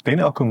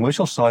 Then our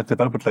commercial side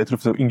developed later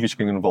with the English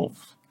getting involved.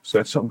 So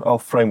that's our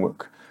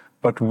framework.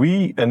 But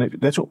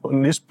that's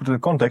in this particular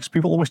context,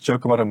 people always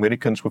joke about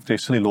Americans with their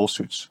silly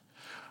lawsuits.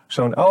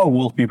 So in our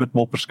world, we're a bit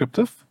more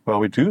prescriptive. Well,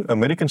 we do.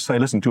 Americans say,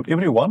 listen, do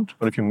whatever you want,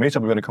 but if you mess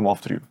up, we're going to come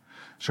after you.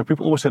 So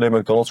people always say that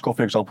McDonald's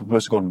coffee example, the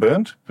person got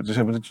burned, but they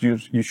say, but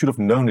you should have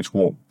known it's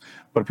warm.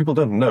 But people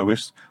don't know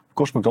is, of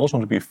course, McDonald's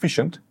want to be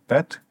efficient.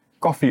 That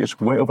coffee is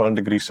way over 100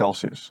 degrees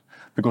Celsius.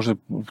 Because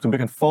to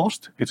make it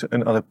fast, it's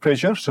under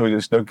pressure, so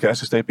there's no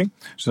gas escaping.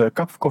 So the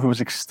cup of coffee was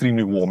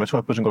extremely warm. That's why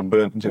a person got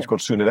burned and just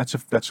got sued.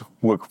 That's a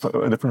work,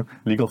 a different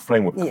legal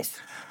framework. Yes.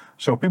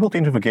 So people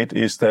tend to forget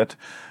is that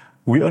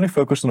we only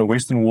focus on the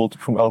Western world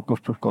from our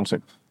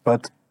concept.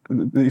 But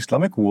the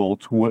Islamic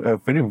world were a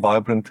very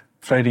vibrant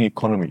trading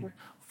economy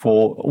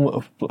for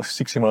almost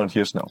 600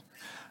 years now.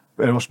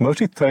 It was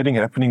mostly trading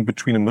happening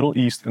between the Middle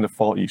East and the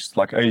Far East,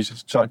 like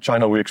Asia,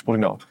 China, we're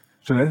exporting out.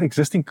 So that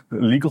existing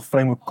legal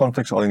framework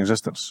contracts are in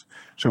existence.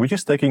 So we're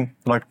just taking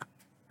like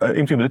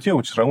MTM,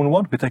 which is Roman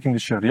one, we're taking the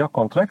Sharia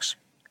contracts,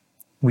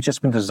 which has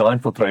been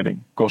designed for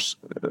trading, because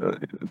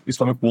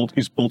Islamic world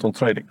is built on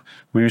trading.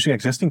 We're using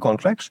existing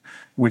contracts,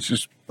 which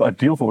is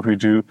ideal for what we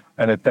do,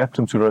 and adapt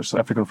them to the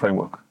South African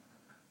framework.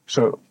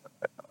 So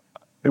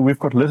we've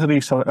got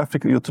literally South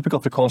Africa, your typical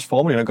Afrikaans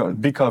farmer, got a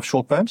big car of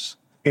short pants,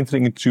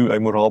 entering into a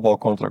Moraba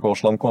contract or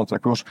Islam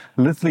contract, because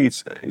literally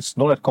it's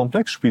not that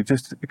complex. We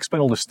just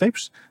explain all the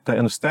steps, they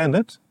understand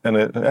it, and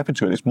they're happy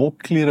to it. It's more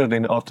clearer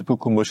than our typical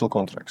commercial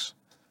contracts.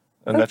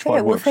 And that's why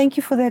it well, works. thank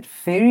you for that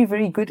very,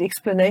 very good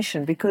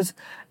explanation, because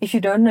if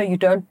you don't know, you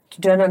don't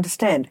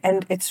understand.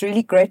 And it's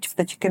really great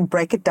that you can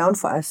break it down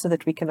for us so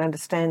that we can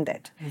understand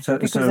that.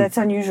 Because that's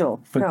unusual.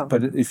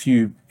 But if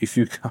you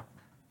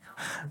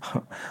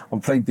I'm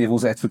playing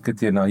devil's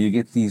advocate here now, you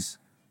get these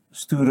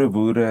stoere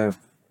boere,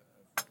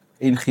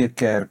 NG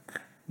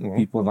Kerk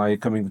people, now you're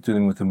coming to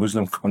them with a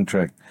Muslim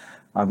contract.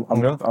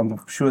 I'm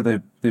sure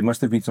there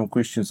must have been some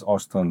questions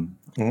asked on.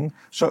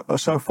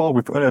 So far,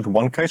 we've only had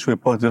one case where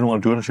people didn't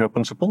want to do it on Sharia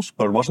principles,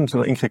 but it wasn't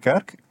the NG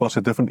Kerk, it was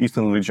a different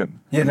Eastern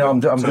religion. Yeah, no,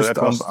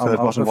 that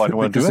wasn't why they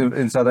want to do it.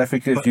 In South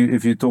Africa,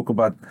 if you talk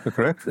about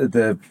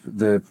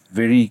the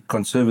very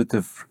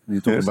conservative,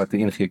 you talk about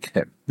the NG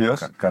Kerk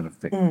kind of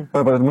thing.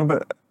 But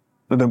remember,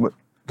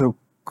 the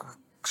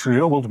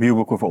Sharia world we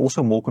work with are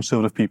also more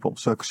conservative people.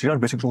 So Sharia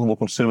basically is also more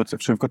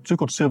conservative. So we've got two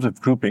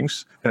conservative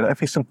groupings that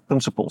have some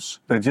principles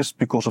that just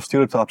because of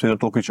stereotypes they don't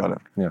talk to each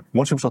other. Yeah.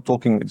 Once you start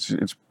talking,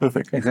 it's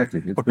perfect. Exactly.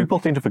 What people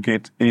tend to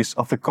forget is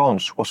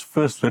Afrikaans was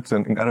first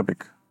written in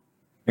Arabic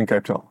in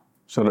Cape Town.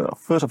 So the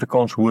first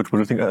Afrikaans words were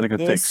written in Arabic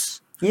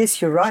text.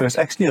 Yes, you're right. So there's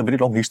actually a very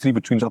long history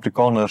between the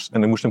Afrikaners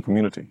and the Muslim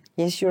community.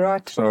 Yes, you're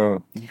right.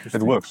 So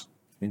it works.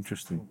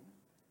 Interesting.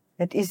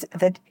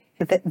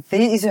 There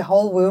is a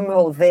whole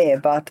wormhole there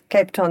about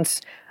Cape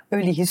Town's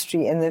early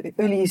history and the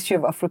early history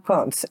of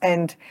Afrikaans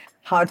and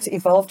how it's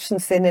evolved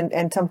since then,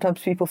 and sometimes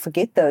people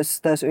forget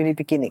those early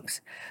beginnings.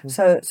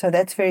 So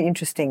that's very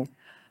interesting.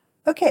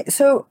 Okay,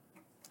 so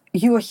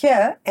you are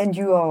here and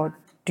you are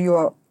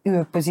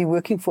busy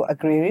working for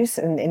Agrarius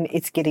and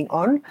it's getting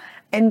on.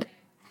 And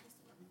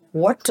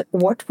what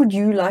would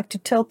you like to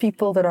tell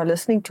people that are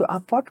listening to our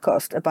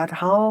podcast about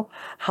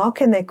how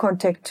can they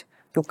contact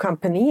your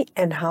company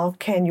and how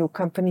can your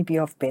company be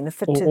of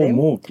benefit to them?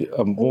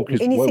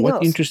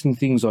 What interesting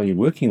things are you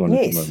working on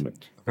at the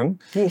moment?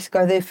 Yes,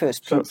 go there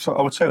first, please. So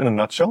I would say in a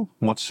nutshell,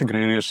 what's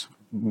Agrarius'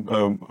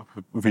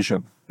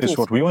 vision is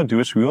what we want to do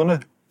is we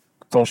want to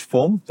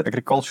transform the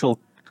agricultural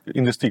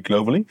industry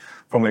globally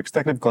from an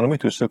extractive economy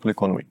to a circular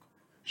economy.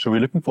 So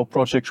we're looking for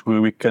projects where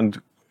we can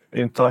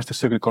entice the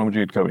circular economy to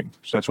get going.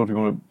 So that's what we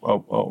want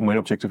our main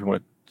objective we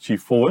want to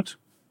achieve forward.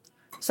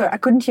 So I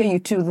couldn't hear you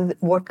too.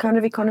 What kind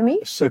of economy?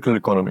 Circular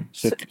economy.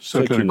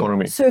 Circular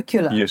economy.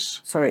 Circular.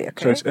 Yes. Sorry.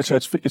 Okay. So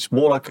it's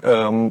more like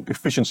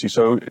efficiency.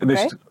 So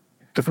there's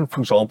different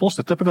examples.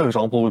 The typical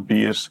example would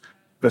be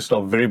that's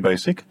not very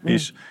basic.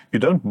 Is you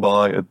don't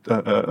buy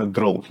a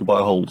drill, you buy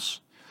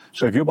holes.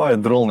 So if you buy a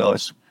drill now,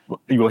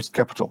 you waste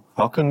capital.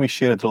 How can we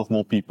share a drill with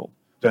more people?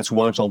 That's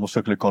one example of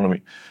circular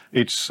economy.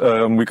 It's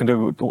we can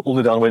do it all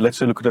the down way. Let's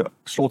say look at the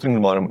slaughtering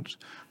environment,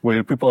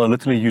 where people are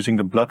literally using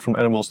the blood from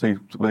animals. They're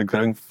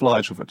growing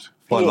flies with it,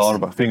 fly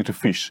larvae, feeding it to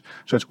fish.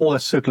 So it's all that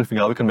circular thing.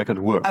 How we can make it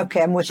work.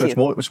 Okay, I'm with you.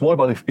 So it's more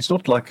about. It's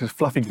not like the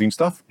fluffy green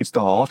stuff. It's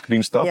the hard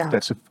green stuff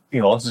that's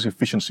enhances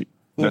efficiency.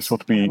 Yes, that's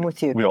what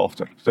we're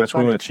after. So that's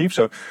what we want to achieve.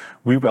 So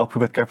we help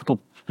provide capital,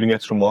 bring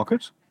it through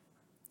markets.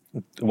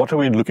 What are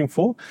we looking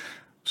for?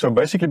 So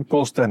basically,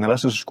 because the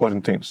analysis is quite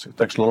intense, it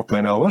takes a lot of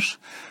man hours.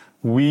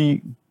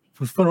 We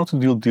prefer not to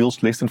do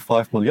deals less than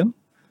 5 million.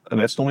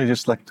 And that's normally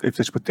just like if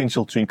there's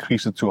potential to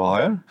increase it to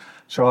higher.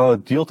 So our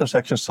deal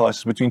transaction size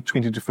is between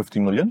 20 to 50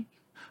 million.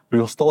 We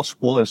will start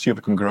small and see if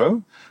it can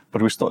grow.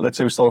 But let's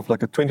say we start off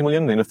like at 20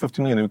 million, then at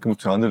 50 million, then we can move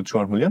to 100 to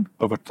 200 million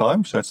over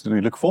time. So that's what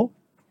we look for.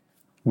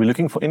 We're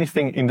looking for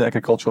anything in the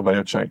agricultural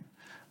value chain.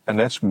 And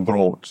that's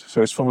broad.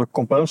 So it's from the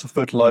components of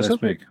fertilizer.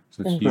 That's big.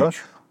 That's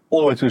huge.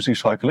 All the way to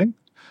recycling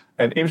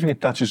and everything it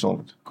touches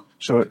on it.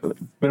 So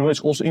remember, it's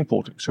also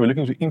importing. So we're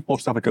looking to import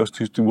stuff that goes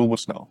to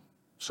Woolworths now.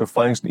 So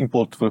finding an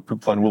import for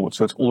fine Woolworths.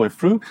 So it's all the way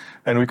through.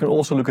 And we can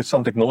also look at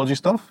some technology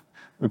stuff.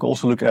 We can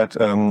also look at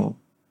the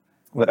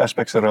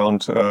aspects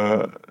around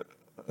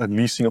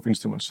leasing of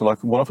instruments. So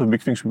like one of the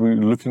big things we're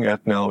looking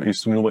at now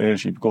is renewable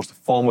energy, because the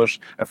farmers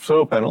have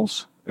solar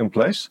panels in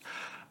place,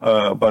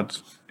 but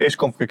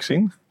Eskom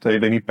fixing, they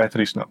need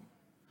batteries now.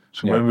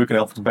 So maybe we can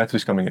help with the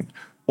batteries coming in.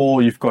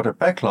 Or you've got a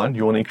pack line,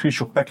 you want to increase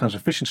your pack line's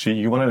efficiency,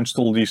 you want to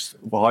install these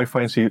high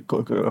fancy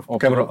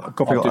camera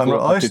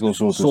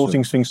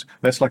sorting things,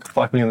 that's like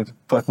 5 million.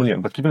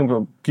 But given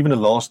the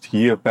last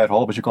year bad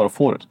harvest, you can't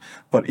afford it.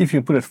 But if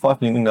you put it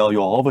 5 million in now,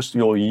 your harvest,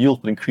 your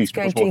yield will increase. It's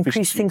going to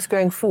increase things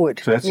going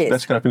forward. So that's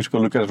the kind of things we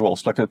can look at as well.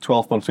 It's like a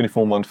 12-month,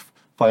 24-month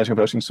financing of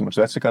those instruments.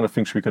 That's the kind of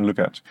things we can look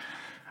at.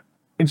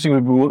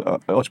 Interestingly,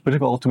 it's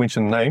difficult to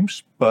mention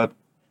names, but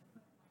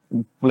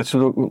let's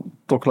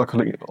talk like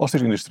the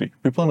ostrich industry.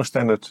 People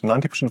understand that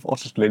 90% of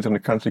ostrich land in the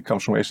country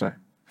comes from SA,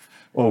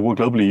 or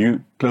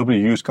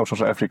globally used comes from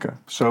South Africa.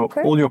 So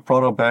all your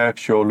Prada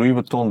bags, your Louis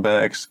Vuitton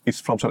bags, it's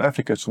from South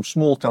Africa. It's from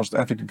small towns in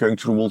South Africa going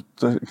to the world,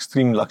 the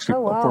extreme luxury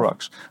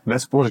products.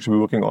 That's the projects we're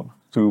working on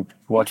to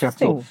provide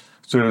capital.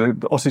 So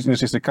the ostrich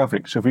industry is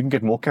recovering. So if we can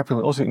get more capital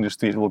in the ostrich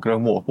industry, it will grow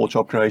more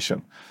job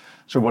creation.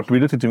 So what we're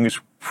literally doing is,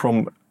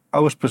 from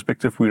our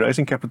perspective, we're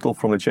raising capital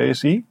from the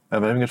JSE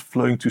and having it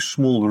flowing to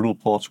small rural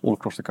parts all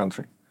across the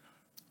country.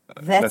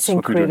 That's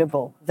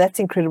incredible. That's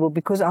incredible,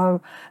 because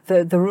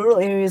the rural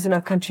areas in our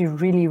country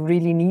really,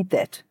 really need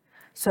that.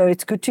 So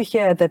it's good to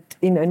hear that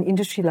in an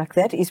industry like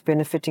that is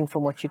benefiting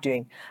from what you're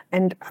doing.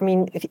 And I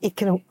mean, it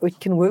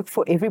can work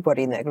for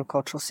everybody in the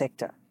agricultural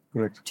sector.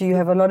 Correct. Do you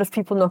have a lot of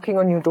people knocking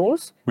on your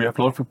doors? We have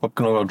a lot of people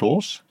knocking on our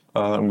doors.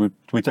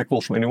 We take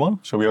calls from anyone,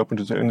 so we're open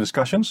to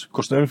discussions.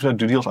 Because if I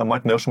do deals, I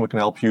might know someone can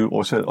help you,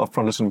 or say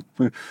upfront, listen,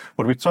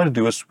 what we try to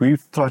do is we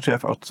try to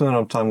have our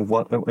turnaround time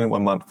in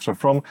 1 month. So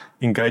from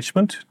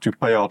engagement to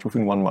payout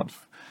within 1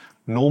 month.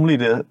 Normally,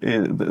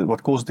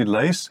 what causes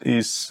delays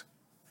is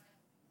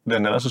the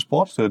analysis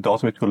part, so the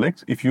data we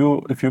collect. If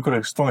you've got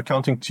a strong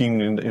accounting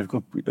team and you've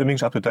got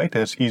everything's up to date,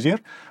 then it's easier.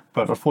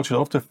 But unfortunately, a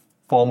lot of the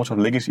farmers have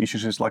legacy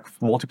issues. It's like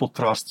multiple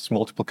trusts,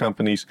 multiple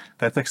companies.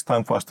 That takes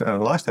time for us to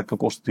analyze. That can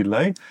cause a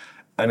delay.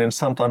 And then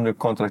sometimes the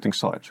contracting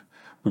side,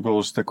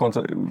 because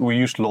we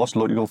use large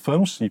legal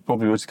firms. You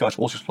probably those guys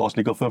also use large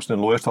legal firms, and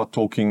the lawyers start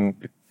talking.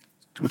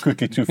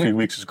 Quickly, 2-3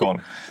 weeks is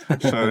gone.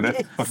 So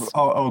but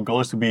our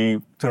goal is to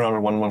be turnaround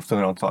in 1 month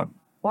turnaround time.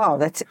 Wow,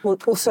 that's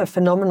also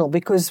phenomenal,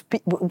 because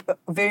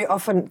very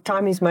often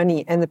time is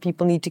money, and the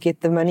people need to get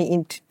the money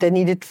in. They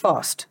need it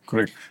fast.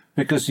 Correct.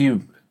 Because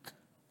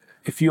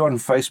if you're on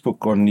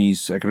Facebook, on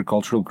these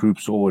agricultural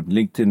groups, or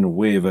LinkedIn, or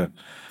wherever,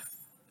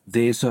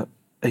 there's a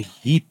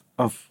heap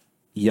of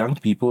young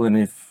people, and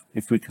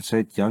if we can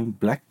say it, young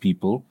black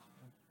people,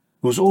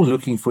 who's all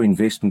looking for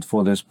investment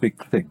for this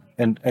big thing.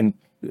 And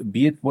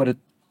be it what it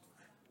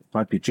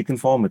might be, a chicken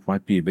farm, it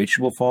might be a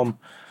vegetable farm.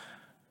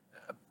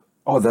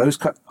 Are those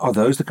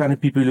the kind of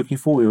people you're looking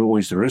for, or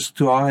is the risk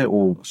too high?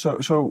 Or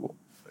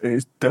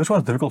those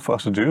ones difficult for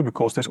us to do,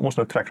 because there's almost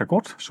no track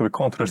record. So we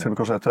can't trust it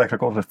because our track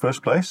record in the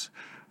first place.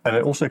 And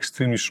they're also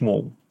extremely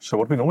small. So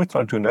what we normally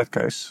try to do in that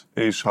case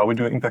is, how we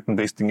do impact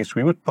investing is,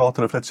 we would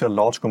partner with, let's say, a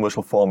large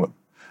commercial farmer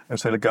and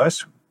say, look,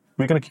 guys,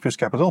 we're going to keep this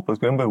capital,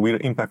 but remember, we're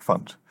an impact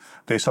fund.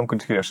 There's some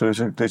criteria. So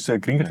there's a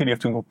green criteria you have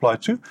to apply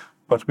to,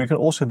 but we can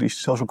also do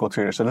social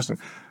criteria. So listen,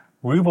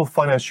 we will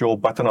finance your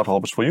butternut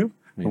harvest for you.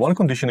 Yes. One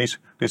condition is,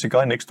 there's a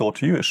guy next door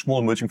to you, a small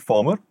emerging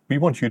farmer. We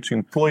want you to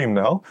employ him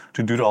now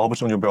to do the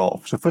harvest on your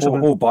behalf. So first of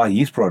all, or buy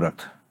his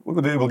product.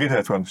 We'll get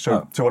that one.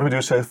 So what we do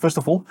is say, first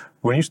of all,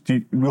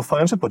 we'll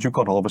finance it, but you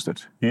can't harvest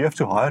it. You have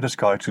to hire this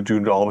guy to do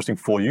the harvesting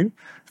for you.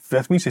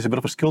 That means there's a bit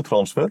of a skill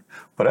transfer,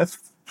 but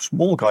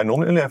small guy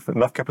normally only have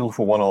enough capital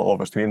for one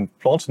harvest. When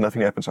plants,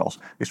 nothing happens else.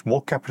 There's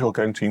more capital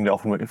going to him now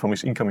from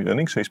his income and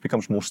earnings, so he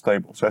becomes more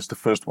stable. So that's the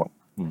first one.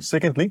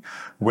 Secondly,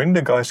 when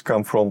the guys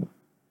come from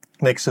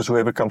Nexus,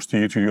 whoever comes to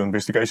you to your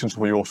investigations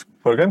for your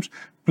programs,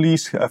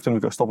 please have them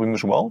stop him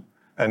as well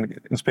and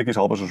inspect his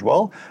harvest as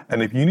well.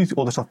 And if you need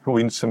all the stuff for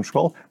instance as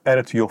well, add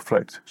it to your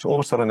freight. So all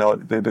of a sudden now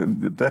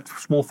that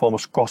small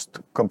farmer's cost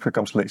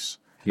becomes less.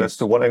 That's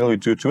the one angle we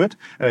do to it.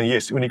 And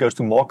yes, when he goes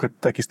to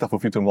market, take his stuff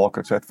with you to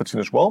market. So that fits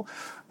in as well.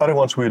 Other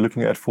ones we're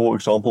looking at, for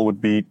example,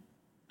 would be,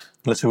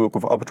 let's say we work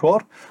with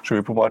abattoir. So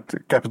we provide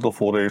capital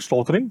for their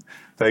slaughtering.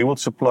 They will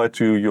supply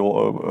to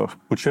your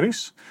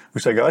butcheries.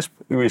 We say, guys,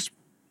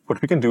 what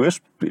we can do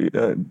is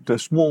the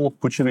small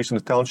butcheries in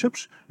the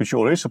townships, which you're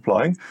already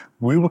supplying,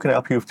 we can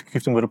help you to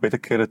give them with better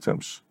credit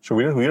terms. So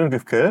we don't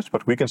give credit,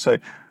 but we can say,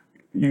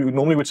 you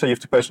normally would say you have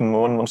to pay us in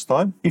 1 month's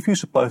time. If you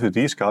supply to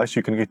these guys,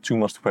 you can get 2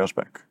 months to pay us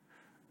back.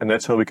 And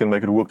that's how we can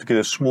make it work to get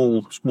a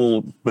small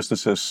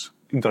businesses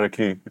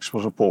indirectly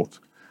support.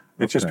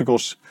 It's just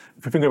because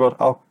if you think about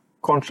our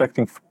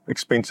contracting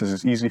expenses,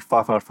 it's easily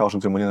 500,000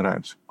 to 1 million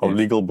rand, our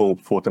legal bill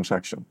for a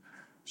transaction.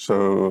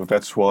 So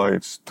that's why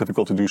it's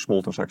difficult to do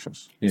small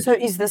transactions. Yes. So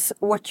is this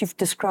what you've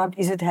described,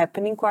 is it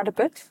happening quite a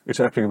bit? It's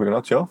happening a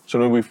lot, yeah.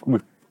 So we've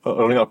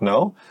rolling out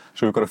now.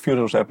 So we've got a few of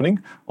those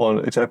happening.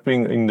 It's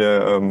happening in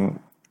the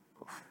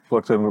for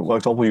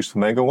example, we used the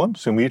mango one.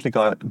 So immediately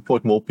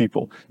employed more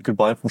people. You could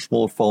buy them from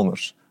smaller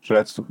farmers. So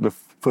that's the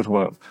first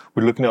one.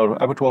 We're looking at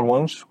our abattoir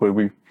ones where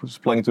we're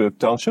supplying to the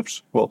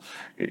townships. Well,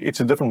 it's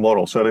a different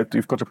model. So that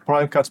you've got the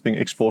prime cuts being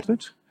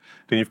exported.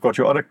 Then you've got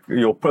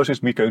your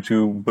processed meat going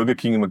to Burger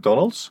King and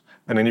McDonald's.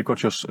 And then you've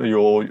got your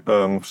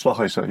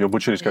slaghuizen, your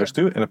butcheries goes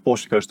to, and a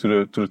portion goes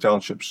to the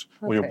townships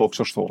or your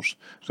boxer stores.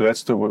 So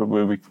that's where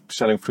we're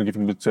selling for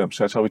giving the terms.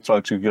 So that's how we try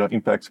to get our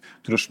impact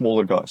to the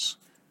smaller guys.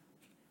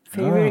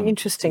 Very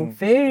interesting.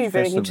 Very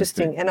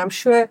interesting. And I'm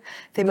sure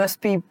there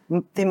must be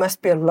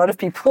a lot of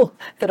people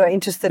that are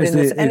interested in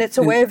this. And it's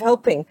a way of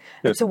helping.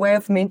 Yes. It's a way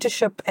of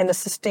mentorship and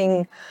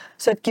assisting.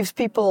 So it gives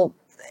people,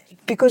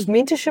 because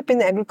mentorship in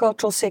the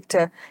agricultural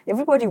sector,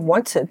 everybody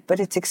wants it, but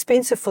it's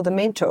expensive for the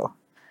mentor.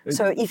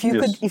 So if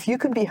you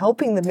could be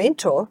helping the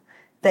mentor,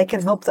 they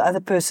can help the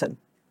other person.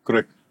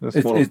 Correct.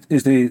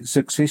 Is there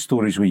success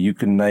stories where you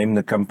can name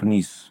the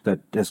companies that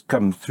has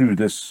come through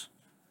this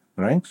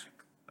ranks?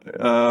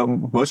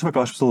 Most of our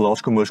guys are still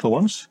large commercial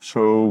ones,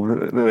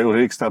 so they're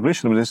already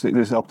established, and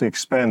there's help to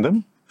expand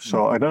them.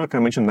 So I don't know if I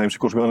can mention names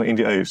because we're on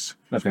NDAs.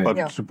 Okay.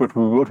 But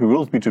what we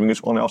will be doing is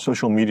on our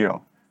social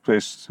media.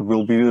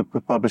 We'll be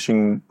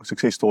publishing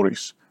success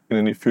stories in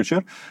the near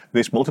future.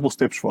 There's multiple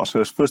steps for us. So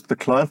there's first the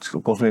client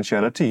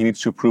confidentiality, he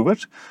needs to prove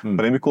it.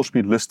 But then because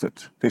we list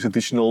it, there's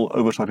additional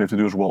oversight we have to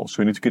do as well.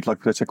 So you need to get,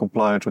 like, let's say,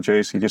 compliance or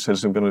JSC just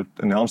says, I'm going to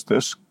announce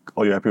this.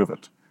 Are you happy with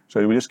it?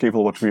 So we're just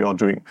careful what we are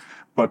doing.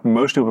 But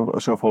mostly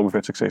so far we've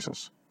had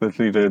successes.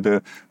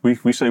 Literally,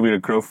 we say we're a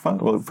growth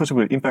fund. Well, first of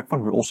all, we're an impact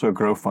fund, we're also a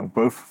growth fund,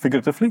 both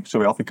figuratively, so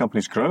we're helping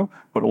companies grow,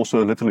 but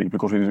also literally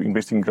because we're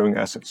investing in growing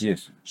assets.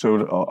 Yes.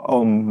 So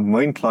our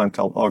main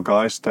clientele are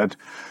guys that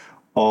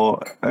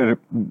have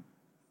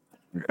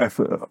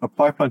a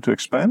pipeline to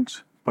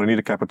expand, but need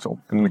a capital,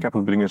 and the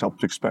capital building is help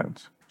to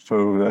expand.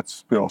 So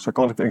that's, so I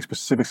can't have any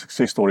specific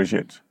success stories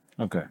yet.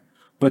 Okay.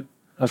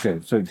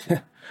 So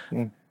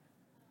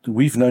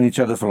we've known each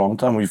other for a long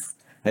time. We've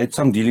had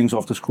some dealings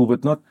after school,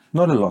 but not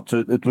a lot.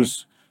 So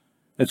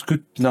it's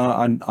good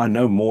now. I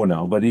know more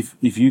now. But if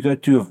you go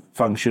to a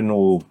function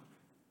or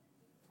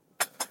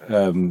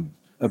a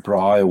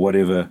braai or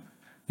whatever,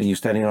 and you're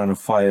standing around a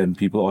fire and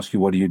people ask you,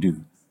 what do you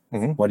do?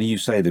 What do you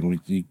say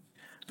then?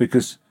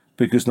 Because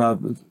now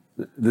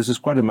this is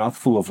quite a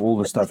mouthful of all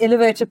the stuff.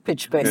 Elevator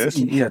pitch,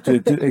 basically. Yes. Yeah,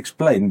 to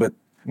explain. But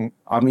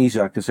I'm easy.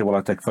 I can say, well,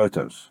 I take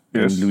photos.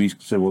 Yes. And Louise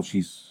can say, well,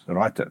 she's a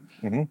writer.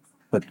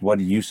 But what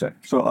do you say?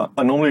 So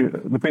I normally,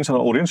 depends on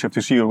the audience, you have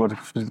to see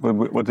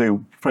what their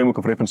framework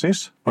of reference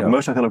is. But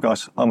most I tell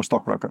guys, I'm a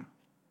stockbroker.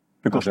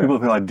 Because people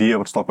have no idea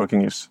what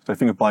stockbroking is. They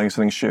think of buying and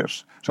selling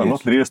shares. So I'm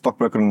not really a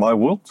stockbroker in my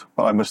world,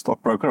 but I'm a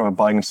stockbroker. I'm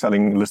buying and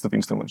selling listed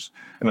instruments.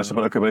 And I said,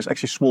 okay, but there's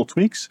actually small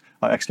tweaks.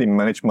 I actually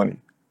manage money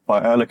by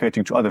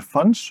allocating to other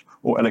funds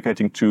or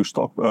allocating to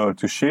stock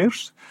to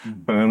shares.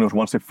 But then there's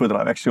one step further.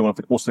 I'm actually one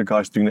of the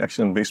guys doing the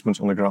actual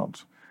investments on the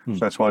ground. So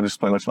that's why I just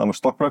explain that I'm a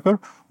stockbroker,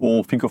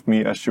 or think of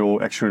me as your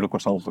actuarial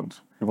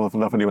consultant. People have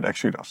no idea what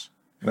actuary does.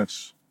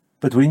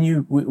 But when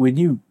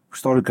you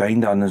started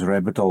going down this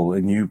rabbit hole,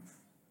 and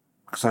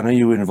because I know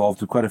you were involved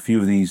with quite a few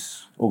of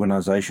these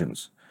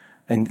organizations,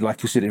 and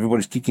like you said,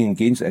 everybody's kicking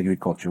against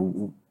agriculture.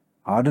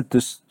 How did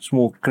this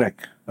small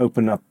crack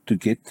open up to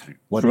get through?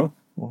 Sure.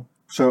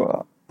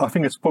 So I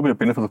think it's probably a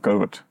benefit of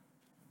COVID.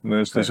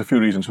 There's a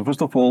few reasons. So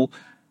first of all,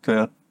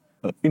 the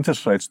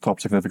interest rates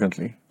dropped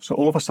significantly. So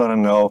all of a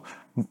sudden now,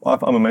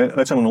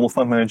 let's say I'm a normal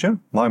fund manager.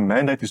 My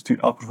mandate is to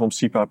outperform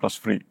CPI plus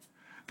 3.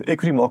 The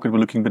equity market, we're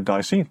looking a bit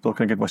dicey. Not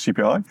going to get my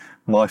CPI.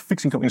 My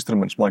fixed income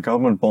instruments, my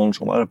government bonds,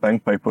 or my other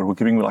bank paper were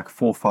giving me like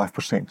 4 or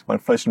 5%. My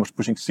inflation was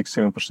pushing 6,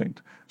 7%.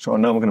 So I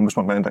know I'm going to miss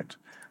my mandate.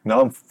 Now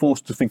I'm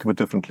forced to think of it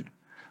differently.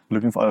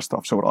 looking for other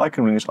stuff. So what I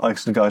can bring is, I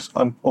said, guys,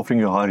 I'm offering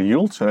you a higher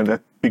yield, and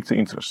that piqued the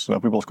interest. So now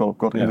people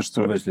got interest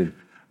to it.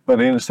 But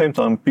then at the same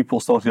time, people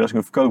started realizing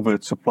with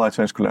COVID, supply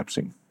chains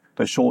collapsing.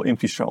 They saw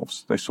empty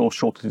shelves. They saw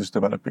shortages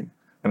developing.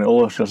 And they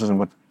all realized,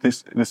 but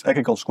this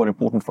agriculture is quite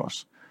important for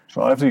us.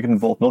 So I have to get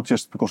involved, not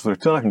just because of the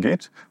return I can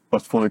get,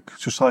 but for the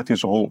society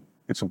as a whole,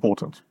 it's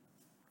important.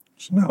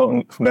 So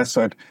now, from that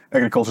side,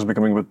 agriculture is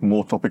becoming a bit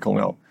more topical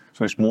now. So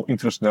there's more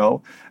interest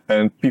now.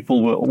 And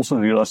people were also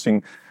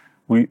realizing,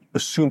 we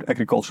assumed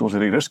agriculture was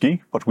very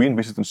risky, but we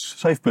invested in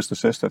safe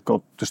businesses that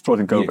got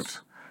destroyed in COVID.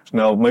 Yes. So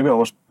now, maybe I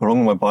was wrong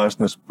in my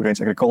biasness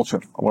against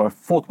agriculture. What I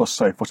thought was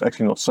safe was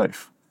actually not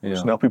safe. Yeah.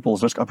 So now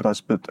people's risk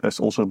appetite has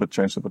also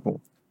changed a bit more.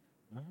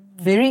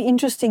 Very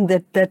interesting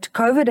that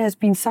COVID has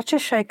been such a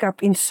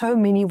shake-up in so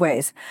many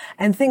ways.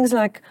 And things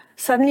like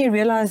suddenly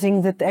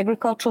realizing that the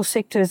agricultural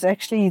sector is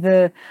actually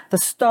the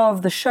star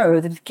of the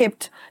show, that it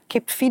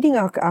kept feeding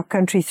our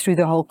country through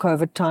the whole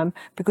COVID time,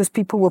 because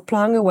people were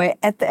plowing away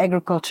at the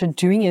agriculture,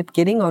 doing it,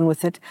 getting on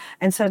with it.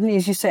 And suddenly,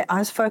 as you say,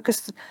 eyes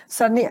focused,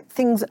 suddenly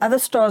other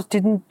stars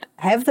didn't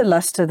have the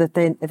luster that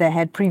they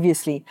had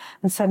previously.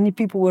 And suddenly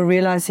people were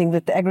realizing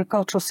that the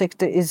agricultural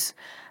sector is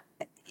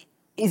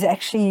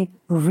actually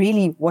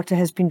really what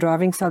has been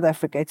driving South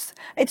Africa.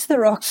 It's the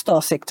rock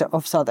star sector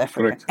of South Africa,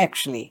 correct,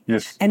 actually.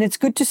 Yes. And it's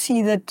good to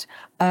see that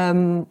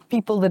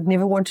people that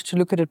never wanted to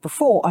look at it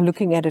before are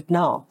looking at it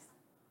now.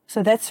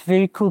 So that's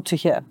very cool to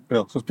hear.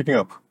 Yeah, so it's picking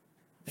up.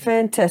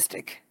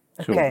 Fantastic.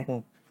 Sure.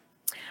 Okay.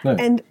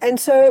 No. And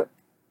so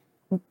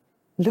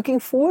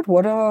looking forward,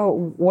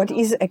 what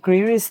is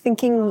Agraria's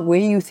thinking? Where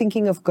are you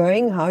thinking of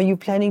going? How are you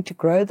planning to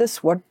grow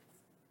this? What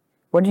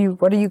do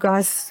you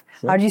guys,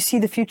 how do you see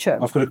the future?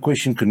 I've got a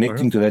question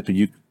connecting to that.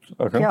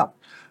 Okay. Yeah.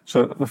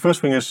 So the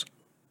first thing is,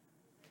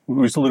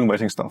 we're still doing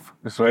amazing stuff.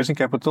 It's raising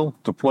capital,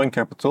 deploying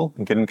capital,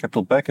 and getting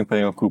capital back and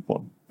paying our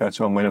coupon.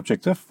 That's our main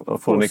objective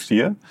for next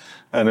year.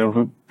 And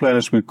the plan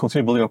is we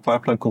continue building our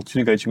pipeline,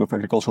 continue engaging with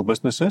agricultural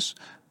businesses,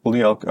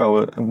 building out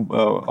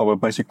our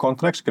basic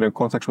contracts, getting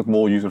contracts with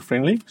more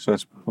user-friendly. So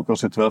that's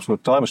because it develops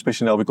with time,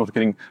 especially now we've got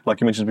getting,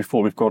 like you mentioned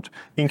before, we've got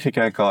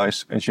Inkrika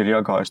guys and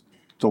Sharia guys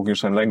talking the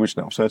same language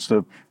now. So that's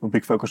the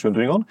big focus we're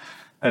doing on.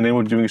 And then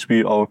what we're doing is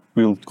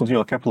we'll continue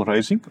our capital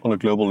raising on a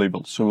global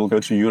level. So we'll go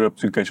to Europe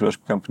to engage with those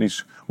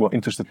companies who are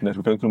interested in that.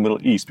 We're going to the Middle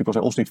East because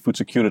they also need food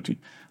security.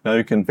 Now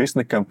you can invest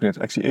in a company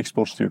that actually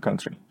exports to your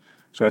country.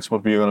 So that's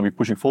what we're going to be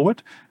pushing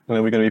forward. And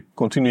then we're going to be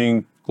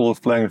continuing called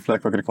flag and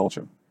flag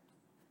agriculture.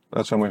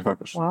 That's our main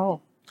focus.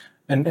 Wow.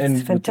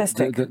 And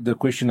fantastic. The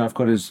question I've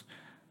got is,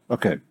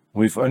 okay,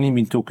 we've only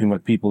been talking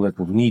about people that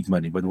will need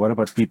money, but what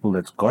about people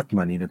that's got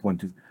money that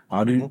want to,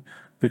 how do you,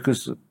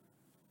 because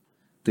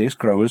there's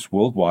growers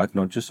worldwide,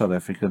 not just South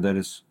Africa, that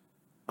has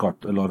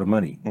got a lot of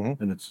money,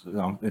 and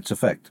it's a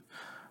fact.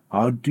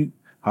 How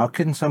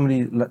can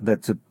somebody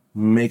that's a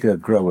mega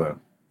grower,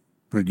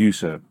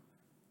 producer,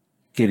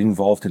 get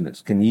involved in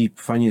this? Can he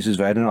find you, says,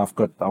 I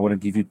want to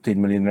give you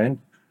 10 million rand?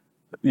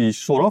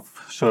 Sort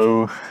of.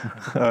 So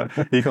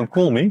he can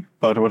call me,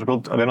 but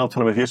then I'll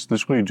tell him, yes,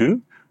 this is what you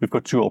do. We've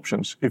got two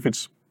options. If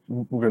it's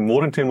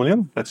more than 10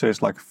 million, let's say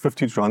it's like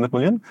 50 to 100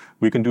 million,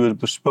 we can do a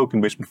bespoke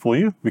investment for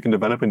you. We can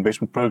develop an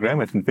investment program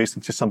and invest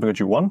in just something that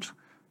you want,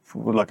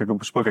 like a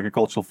bespoke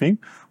agricultural theme.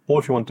 Or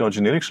if you want a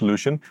generic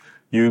solution,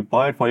 you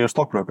buy it via a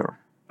stockbroker.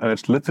 And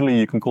it's literally,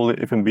 you can call it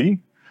FNB,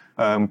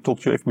 talk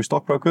to your FNB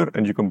stockbroker,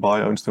 and you can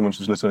buy our instruments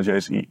as listed on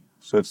JSE.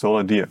 So it's the whole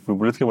idea. We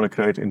literally want to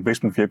create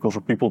investment vehicles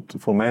for people,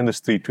 for man the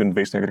street to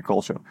invest in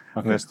agriculture.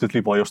 Okay. And that's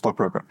literally by your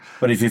stockbroker.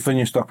 But if you find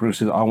your stockbroker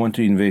says, I want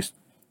to invest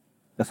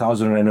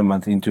 1,000 rand a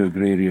month into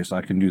Agrarius,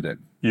 I can do that.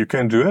 You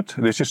can do it.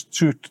 There's just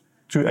two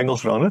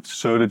angles around it.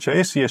 So the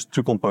JSE has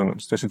two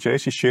components. There's a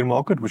JSE share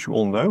market, which you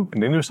all know,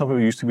 and then there's something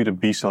that used to be the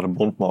B side, the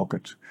bond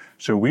market.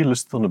 So we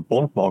listed on the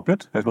bond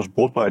market that was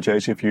bought by a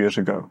JSE a few years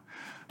ago.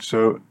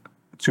 So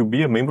to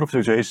be a member of the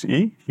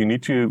JSE, you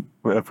need to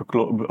have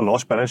a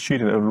large balance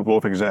sheet and a lot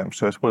of exams.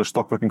 So that's what the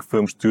stockbroking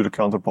firms do to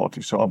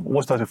counterparties. So I'm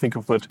always trying to think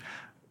of it.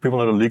 People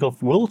in the legal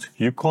world,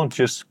 you can't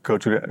just go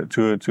to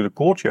the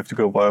court. You have to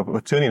go via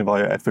attorney and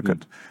via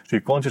advocate. So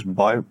you can't just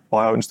buy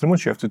our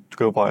instruments. You have to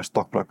go via a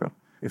stockbroker.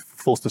 It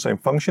fulfills the same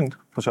function,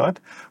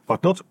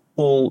 but not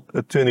all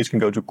attorneys can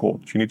go to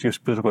court. You need to have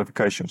special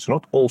qualifications. So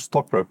not all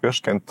stockbrokers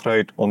can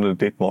trade on the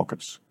debt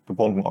markets, the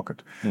bond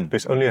market.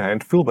 There's only a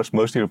handful, but it's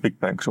mostly the big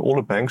banks. So all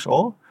the banks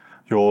are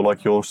your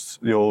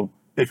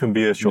FNB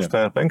is your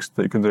standard banks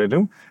that you can trade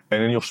them,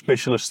 and then your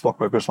specialist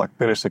stockbrokers like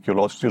Perisec, your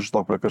large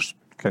stockbrokers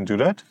can do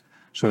that.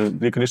 So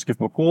you can just give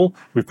them a call.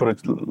 We've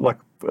got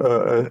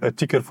a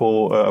ticker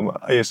for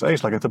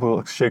ASAs, like a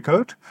typical share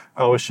code.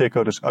 Our share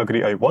code is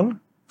Agri A1.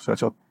 So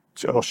that's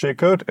our share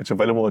code. It's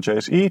available on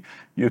JSE.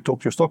 You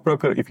talk to your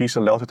stockbroker. If he's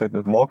allowed to take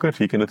the market,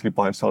 he can literally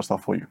buy and sell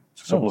stuff for you.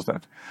 It's as simple as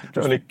that.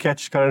 The only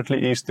catch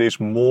currently is there's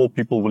more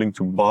people willing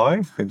to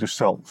buy than to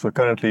sell. So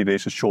currently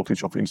there's a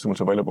shortage of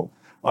instruments available.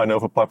 I know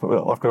I've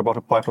got about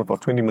a pipeline of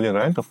about 20 million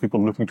rand of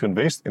people looking to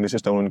invest, and there's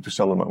just no one to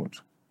sell at the moment.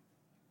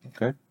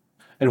 Okay.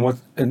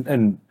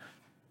 And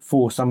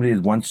for somebody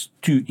that wants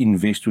to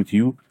invest with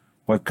you,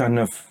 what kind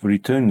of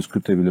returns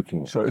could they be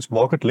looking at? So it's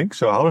market linked.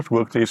 So how it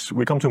works is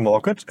we come to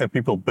market and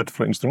people bid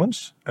for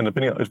instruments, and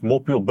depending on if more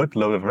people bid,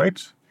 lower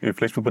rate. If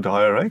less people bid,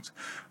 higher rate.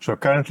 So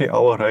currently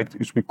our rate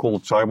is we call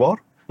JIBAR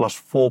plus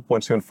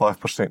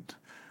 4.75%.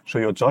 So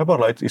your JIBAR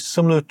rate is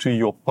similar to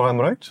your prime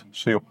rate.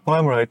 So your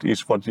prime rate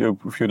is what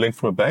if you lend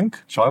from a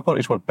bank. JIBAR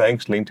is what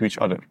banks lend to each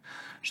other.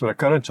 So the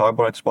current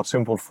JIBAR rate is about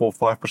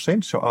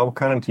 7.45%. So our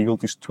current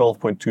yield is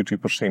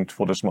 12.22%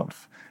 for this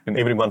month. And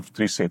every month it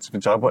resets. If the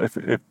JIBAR,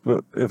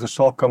 if the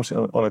SARC comes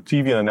on a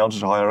TV and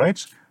announces higher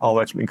rates, our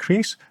rates will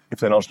increase. If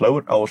they announce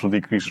lower, ours will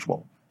decrease as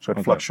well. So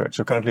it fluctuates.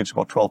 So currently it's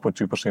about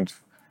 12.2%.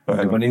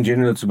 But in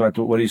general, it's about,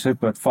 what do you say,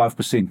 about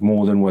 5%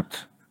 more than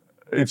what?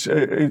 It's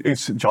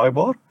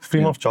JIBAR,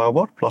 3 months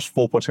JIBAR plus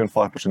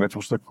 4.75%. That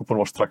was the coupon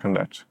was struck on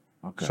that.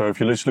 Okay. So if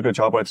you just look at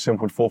JIBAR, it's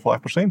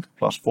 7.45%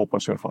 plus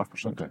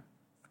 4.75%. Okay.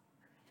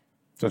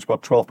 So it's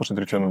about 12%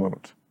 return at the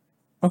moment.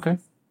 Okay.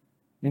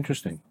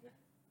 Interesting.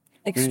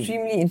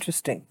 Extremely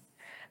interesting.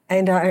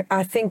 And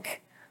I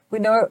think we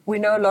know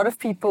a lot of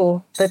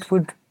people that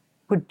would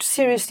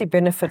seriously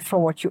benefit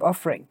from what you're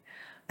offering.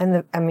 And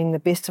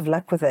the best of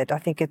luck with it. I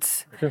think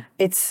it's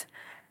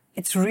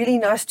really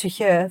nice to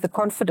hear the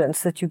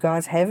confidence that you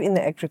guys have in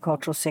the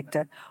agricultural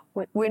sector.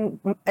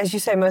 When, as you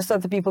say, most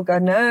other people go,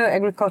 no,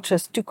 agriculture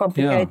is too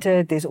complicated.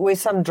 Yeah. There's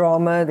always some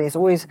drama. There's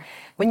always,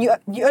 when you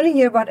only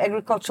hear about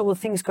agriculture when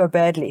things go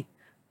badly.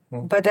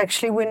 But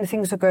actually when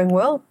things are going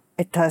well,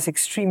 it does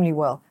extremely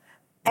well.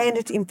 And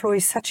it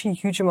employs such a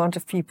huge amount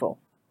of people.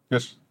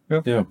 Yes.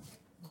 Yeah. Yeah.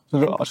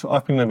 So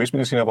I've been in the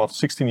investment industry about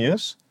 16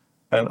 years,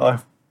 and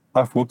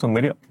I've worked on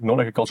many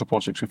non-agricultural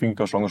projects where things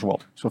goes wrong as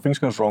well. So things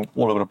goes wrong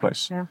all over the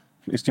place. Yeah.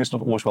 It's just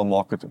not always well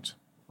marketed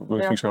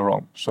when things go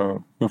wrong.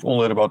 So we've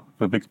all heard about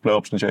the big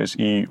blow-ups in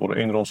JSE or the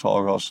Enron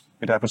sagas.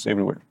 It happens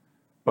everywhere.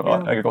 But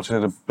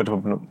agriculture has a bit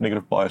of a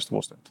negative bias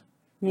towards that.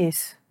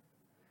 Yes.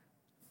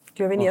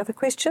 Do you have any other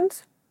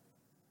questions?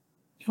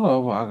 Yeah,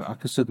 well, I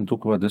can sit and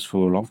talk about this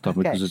for a long time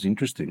because it's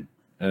interesting.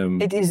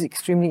 It is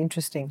extremely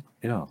interesting.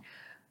 Yeah.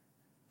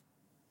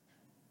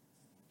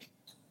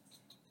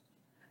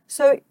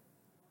 So,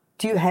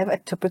 do you have a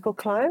typical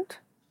client?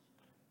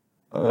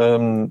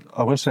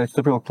 I would say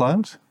typical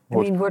client. I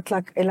mean, what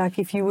like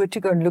if you were to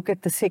go and look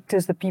at the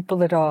sectors, the people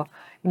that are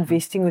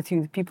investing with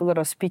you, the people that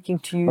are speaking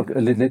to you.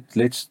 Okay,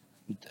 let's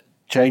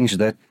change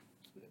that.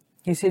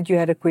 You said you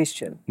had a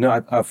question.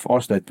 No, I've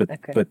asked that,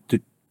 but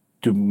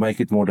to make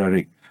it more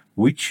direct,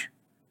 which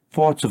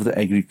parts of the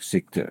agri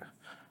sector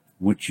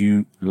would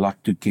you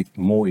like to get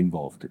more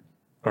involved in?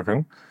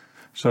 Okay.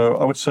 So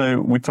I would say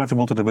we try to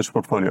build a diverse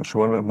portfolio. So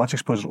we want much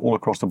exposure all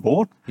across the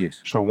board.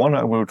 Yes. So one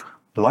I would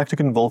like to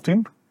get involved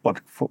in, but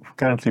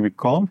currently we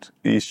can't,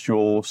 is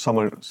your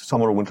summer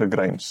or winter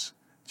grains,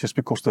 just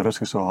because the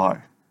risk is so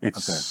high.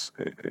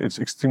 It's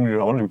extremely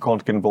round. We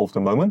can't get involved at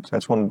the moment.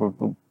 That's one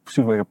we'll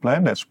see make a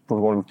plan. That's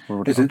probably one we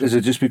would. Is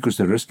it just because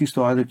the risk is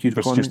too high that you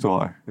can't? It's just too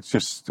high.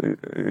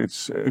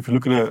 It's if you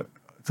look at a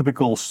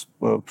typical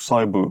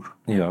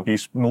Saaiboer,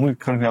 he's normally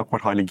currently now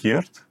quite highly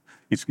geared.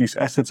 His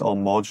assets are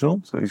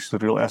marginal, so it's the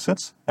real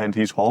assets, and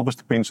his harvest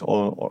depends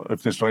on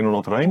if there's rain or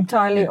not rain.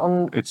 Entirely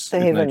on the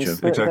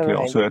heavens.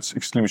 Exactly. So that's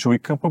extremely. So we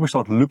can probably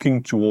start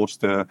looking towards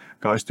the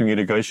guys doing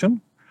irrigation,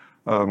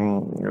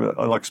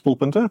 like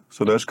Spulpunter.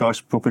 So those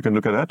guys probably can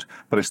look at that,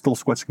 but there's still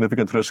quite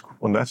significant risk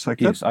on that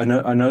sector. Yes, I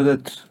know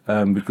that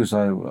because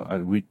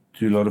we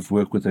do a lot of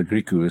work with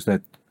Agrico. Is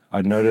that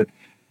I know that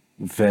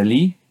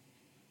Valley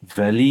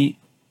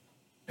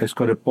has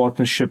got a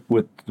partnership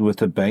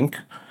with a bank,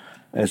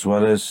 as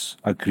well as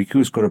Agrico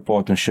has got a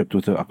partnership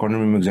with I can't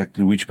remember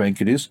exactly which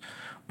bank it is,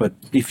 but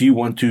if you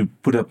want to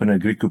put up an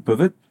Agrico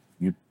pivot,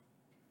 you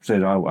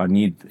say, I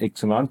need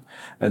X amount,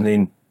 and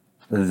then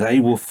they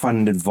will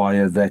fund it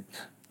via that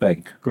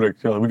bank.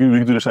 Correct. Yeah, we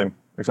can do the same.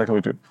 Exactly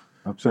what we do.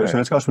 Okay. So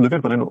that's guys we look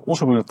at, but then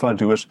also what we're trying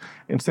to do is,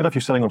 instead of you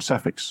selling on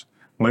Safex,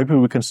 maybe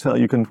we can sell,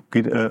 you can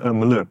get a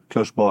miller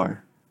close by.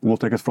 We'll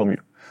take it from you.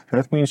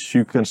 That means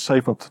you can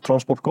save on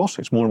transport costs.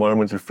 It's more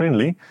environmentally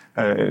friendly,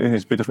 and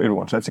it's better for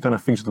everyone. So that's the kind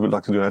of things that we'd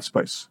like to do in that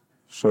space.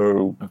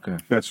 So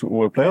that's what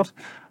we'll play out.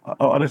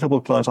 Our other couple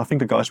of clients, I think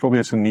the guys probably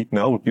has a need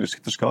now would be the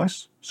citrus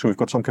guys. So we've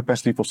got some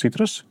capacity for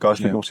citrus, guys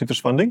looking for citrus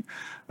funding.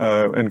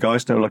 And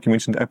guys now, like you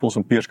mentioned, apples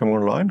and pears coming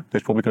online.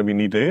 There's probably going to be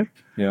a need there.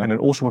 Yeah. And then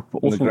also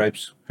the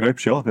grapes.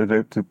 Grapes, yeah,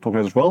 they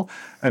probably as well.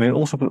 And then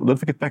also, don't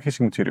forget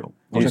packaging material.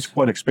 Because it's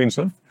quite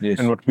expensive. Yes.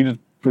 And what we did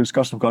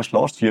discuss with guys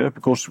last year,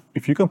 because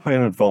if you can pay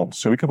in advance,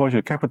 so we can buy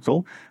your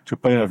capital to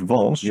pay in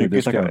advance, you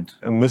get like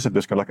a massive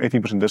discount, like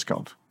 18%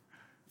 discount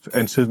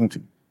and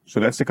certainty. So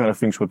that's the kind of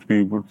things what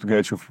we would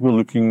engage if we're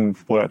looking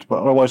for that.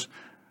 But otherwise,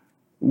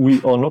 we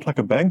are not like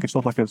a bank. It's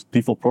not like a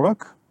default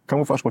product. Come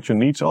with us what your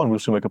needs are and we'll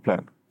still make a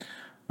plan.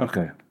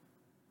 Okay.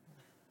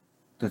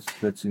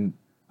 That's in.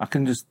 I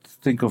can just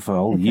think of a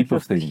whole heap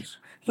of things.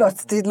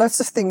 Lots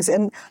of things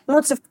and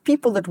lots of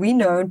people that we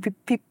know and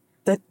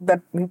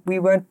but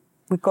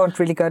we can't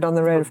really go down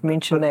the road of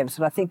mention names.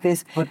 But I think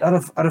there's. But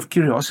out of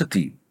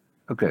curiosity,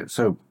 okay.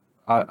 So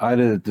I had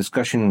a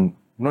discussion.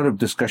 Not a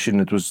discussion,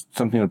 it was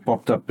something that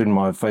popped up in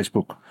my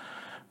Facebook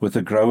with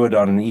a grower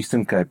down in the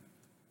Eastern Cape.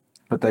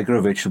 but they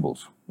grow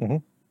vegetables.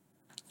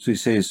 So he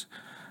says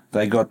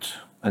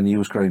and he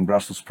was growing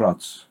Brussels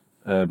sprouts,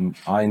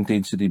 high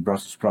intensity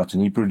Brussels sprouts,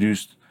 and he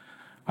produced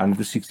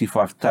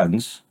 165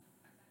 tons,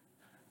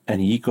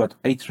 and he got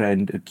 8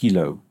 rand a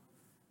kilo,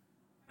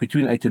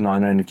 between 8 and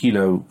 9 rand a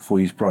kilo for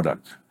his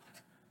product.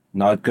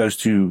 Now it goes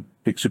to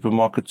big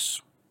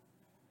supermarkets.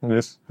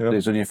 Yes. Yeah.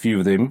 There's only a few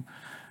of them,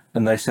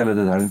 and they sell it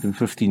at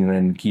 115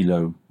 rand a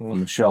kilo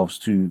on the shelves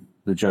to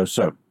the Joe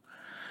soap.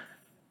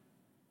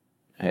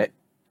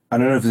 I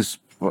don't know if this,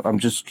 I'm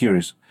just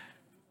curious.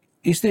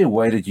 Is there a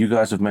way that you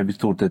guys have maybe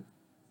thought that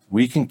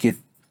we can get,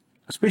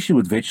 especially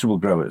with vegetable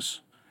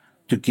growers,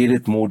 to get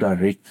it more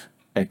direct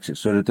access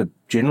so that the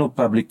general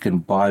public can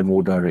buy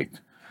more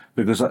direct?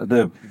 Because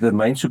the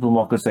main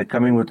supermarkets, they're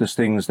coming with this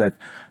thing is that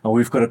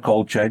we've got a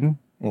cold chain,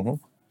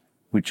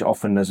 which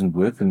often doesn't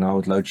work. And now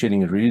with load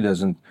shedding, it really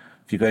doesn't.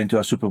 If you go into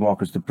our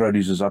supermarkets, the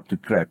produce is up to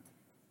crap.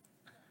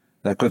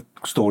 They've got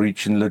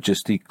storage and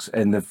logistics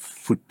and the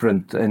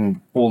footprint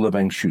and all the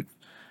bang shoot.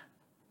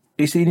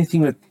 Is there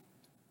anything that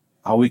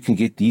how we can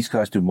get these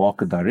guys to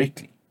market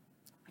directly?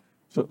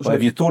 So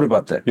have you thought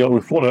about that? Yeah,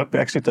 we've thought of it. We're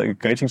actually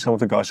engaging some of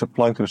the guys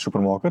supplying to the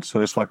supermarkets. So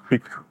it's like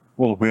big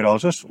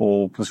warehouses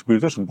or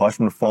distributors and buy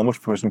from the farmers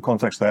for some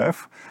contacts they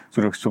have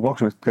to the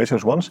supermarkets with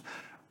those ones.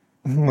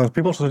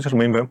 People also just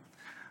remember,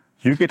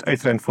 you get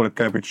 8 rand for a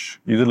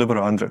cabbage, you deliver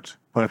 100.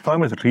 By the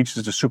time it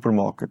reaches the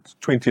supermarket,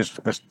 20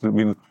 has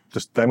been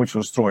just damaged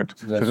or destroyed.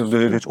 So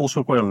there's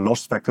also quite a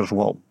loss factor as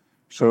well.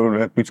 So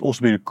that needs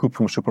also be recouped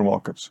from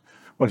supermarkets.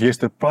 But yes,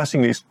 the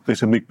pricing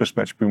there's a big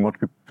mismatch between what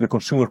the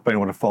consumer pays and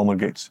what the farmer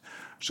gets.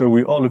 So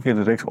we are looking at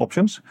the direct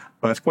options,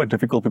 but it's quite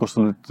difficult because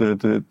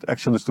the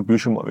actual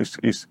distribution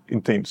is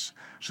intense.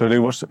 So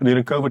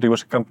during COVID, there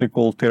was a company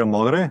called Terra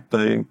Madre,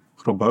 they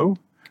Grobo.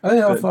 Oh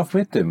yeah, I've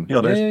met them.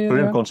 Yeah, that's a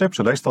brilliant concept.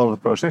 So they started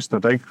the process. So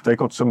they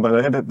got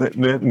somebody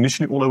they're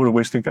initially all over the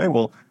Western Cape,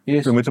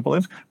 the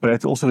metropolitan, but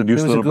it also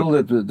reduced. There was a girl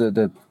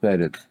that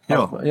made it.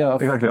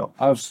 Exactly.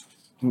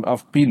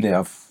 I've been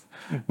there.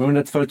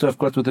 Remember that photo I've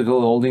got with the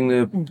girl holding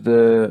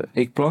the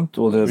eggplant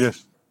or the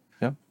yes.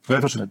 Yeah,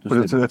 that's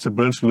a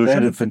brilliant solution. They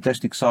had a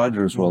fantastic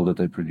cider as well that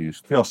they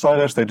produced. Yeah,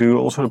 ciders. They do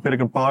also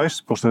peregrine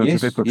pies.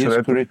 Yes,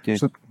 correct. Yes.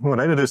 So what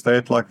they did is they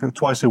had like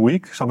twice a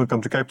week, someone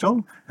come to Cape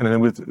Town, and then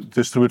we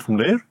distribute from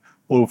there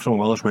or from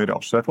someone else's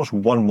warehouse. So that was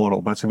one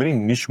model, but it's a very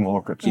niche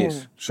market.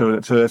 Yes. So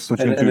that's what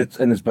you do.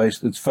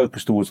 It's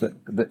focused towards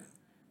the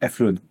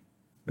affluent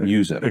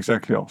user.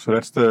 Exactly. Yeah. So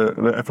that's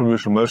the affluent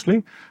user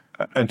mostly,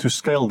 and to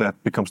scale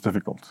that becomes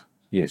difficult.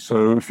 Yes.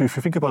 So if you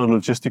think about a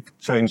logistic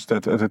change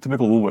that at a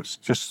typical Woolworths,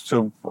 just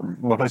so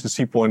my place is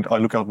Sea Point, I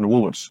look out in the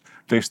Woolworths,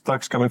 there's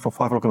trucks coming from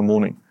 5 o'clock in the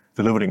morning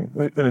delivering.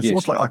 And it's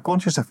almost like I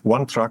can't just have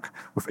one truck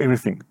with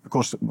everything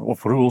because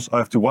of rules. I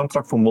have to one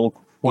truck for milk,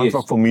 one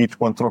truck for meat,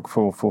 one truck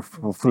for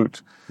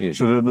fruit. Yes.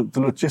 So the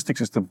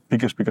logistics is the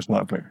biggest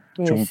nightmare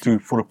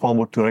for the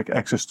farmer to have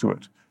access to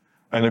it.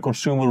 And the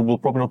consumer will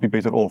probably not be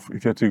better off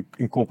if you have to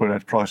incorporate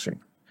that pricing.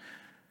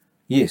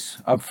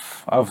 Yes,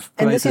 I've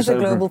and this is a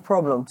global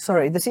problem.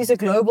 Sorry, this is a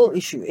global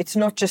issue. It's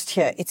not just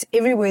here. It's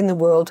everywhere in the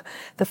world.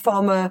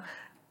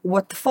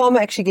 What the farmer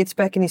actually gets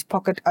back in his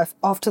pocket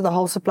after the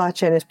whole supply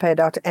chain is paid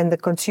out and the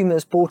consumer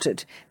has bought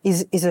it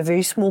is a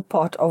very small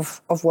part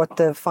of what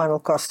the final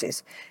cost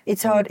is.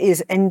 It's how it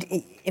is. And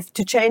if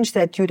to change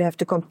that, you'd have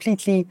to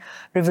completely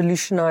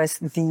revolutionize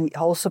the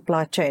whole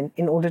supply chain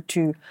in order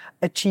to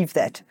achieve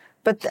that.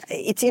 But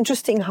it's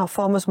interesting how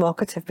farmers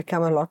markets have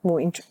become a lot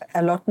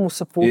more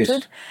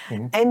supported,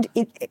 yes. And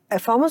a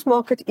farmers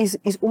market is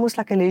almost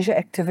like a leisure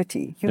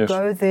activity. You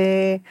go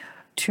there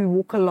to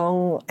walk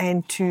along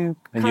and to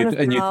and you're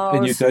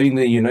going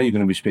there, you know you're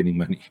going to be spending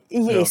money.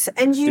 Yes,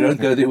 and you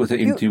don't go there with an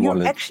empty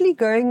wallet. You're actually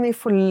going there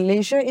for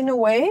leisure in a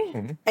way,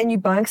 and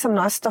you're buying some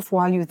nice stuff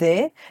while you're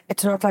there.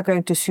 It's not like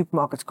going to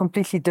supermarkets;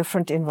 completely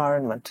different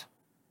environment.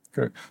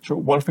 Okay, so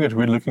one thing that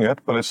we're looking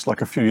at, but it's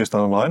like a few years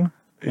down the line,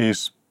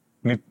 is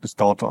need this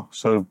data.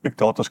 So big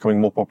data is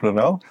becoming more popular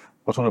now,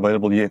 but it's not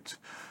available yet.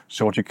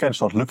 So what you can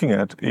start looking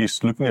at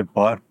is looking at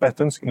buyer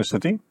patterns in the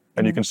city,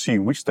 and you can see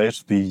which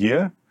days of the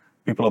year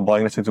people are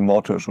buying, let's say,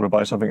 tomatoes or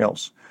buying something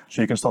else.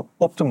 So you can start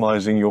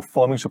optimizing your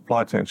farming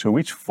supply chain. So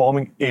which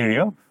farming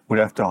area would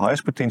have the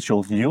highest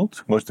potential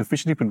yield, most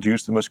efficiently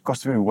produced, the most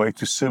cost-effective way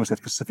to service that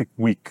specific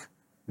week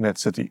in that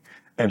city,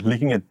 and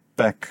linking it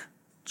back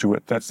to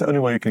it. That's the only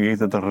way you can get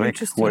the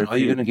direct way. How are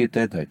you going to get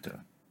that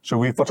data? So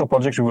we've got some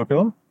projects we're working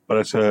on, but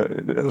it's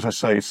as I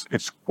say,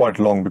 it's quite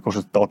long because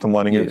it's data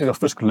mining. Yes. It's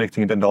first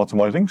collecting and then data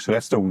mining. So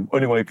that's the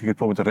only way you can get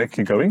probably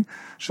directly going.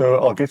 So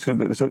I'll get to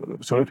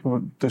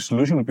the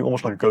solution would be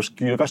almost like a ghost.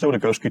 You guys know what a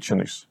ghost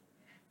kitchen is?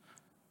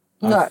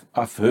 No.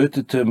 I've heard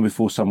the term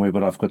before somewhere,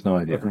 but I've got no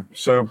idea. Okay.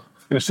 So in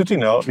the city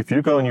now, if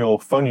you go on your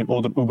phone, you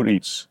order Uber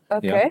Eats.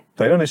 Okay. Yeah.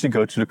 They don't necessarily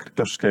go to the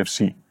closest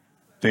KFC.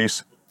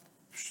 There's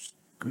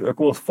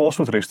called fast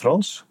food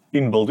restaurants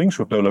in buildings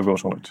with no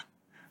logos on it.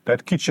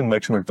 That kitchen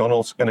makes a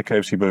McDonald's and a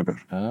KFC burger.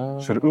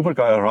 Oh. So the Uber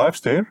guy arrives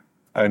there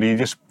and he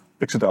just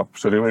picks it up,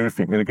 so they do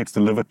everything, and it gets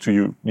delivered to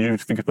you. You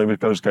think it maybe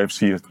goes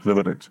KFC has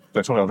delivered it.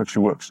 That's not how it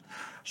actually works.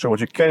 So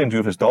what you can do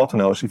with this data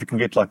now is if you can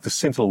get like the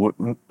central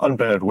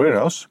unbranded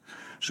warehouse,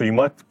 so you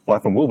might buy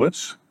from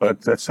Woolworths,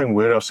 but that same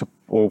warehouse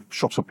or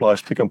shop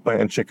supplies Pick and Pay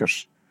and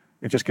Checkers.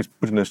 It just gets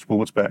put in this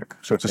Woolworths bag.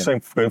 So it's the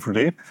same going through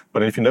there, but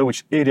then if you know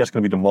which area is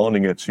going to be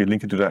demanding it, so you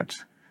link it to that.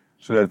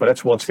 So that, but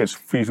that's once it gets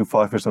 3 to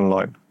 5 years down the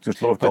line.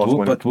 Just a lot of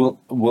data. But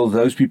will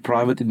those be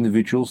private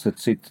individuals that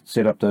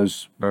set up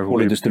those all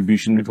the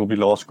distribution? It will be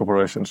large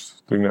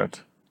corporations doing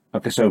that.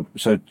 Okay, so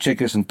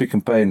Checkers and Pick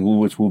and Pay and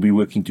Woolworths will be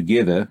working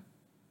together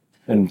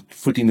and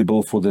footing the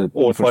bill for the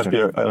Or it might be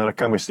another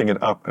company setting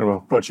it up and we're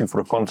approaching for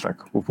a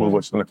contract with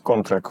Woolworths and a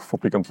contract for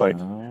Pick and Pay.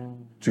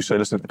 To say,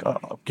 listen,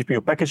 give me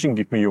your packaging,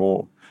 give me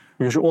your...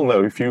 Because you all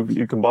know, if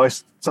you can buy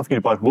something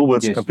you buy at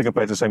Woolworths and Pick and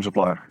Pay the same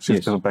supplier. It's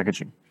just different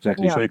packaging.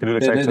 Exactly. So you can do the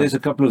exact same. There's a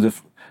couple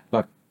of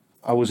like,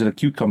 I was at a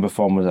cucumber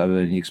farmer the other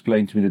day and he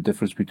explained to me the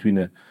difference between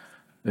a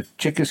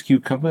Checkers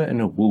cucumber and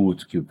a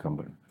Woolworths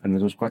cucumber. And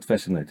it was quite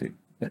fascinating.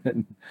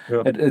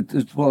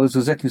 Well, it's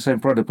exactly the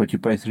same product, but you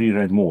pay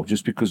R3 more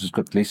just because it's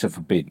got less of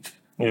a bend.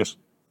 Yes.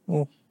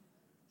 So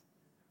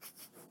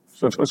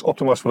it's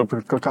optimized for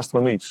the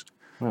customer needs.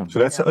 So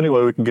that's the only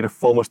way we can get a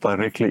farmers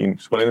directly in.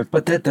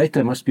 But that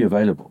data must be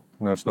available.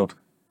 No, it's not.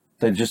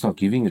 They're just not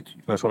giving it to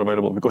you. No, it's not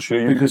available because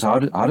how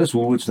does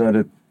Woolworths know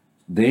that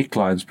their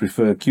clients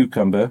prefer a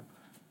cucumber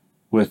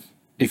with,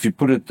 if you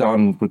put it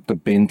down with the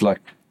bend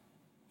like,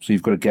 so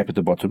you've got a gap at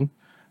the bottom,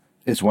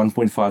 it's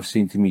 1.5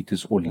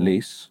 centimeters or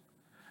less,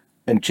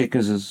 and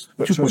Checkers is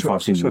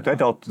 2.5 centimeters.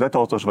 So that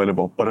data is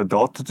available, but a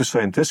data to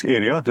say in this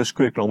area, this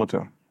square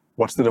kilometer,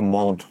 what's the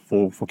demand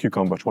for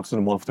cucumbers? What's the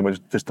demand for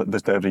tomatoes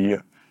this day of the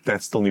year?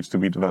 That still needs to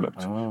be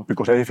developed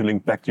because that if you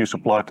link back to your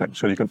supply chain,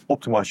 so you can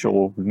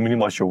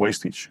minimize your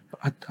wastage.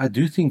 I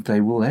do think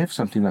they will have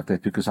something like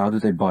that because how do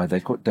they buy?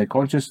 They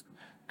can't just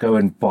go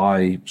and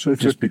buy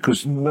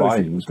because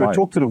buying.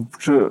 Talk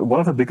to one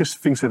of the biggest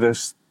things that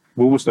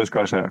Woolworths, those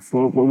guys have,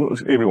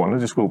 everyone, not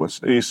just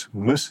Woolworths, is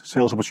missed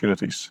sales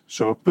opportunities.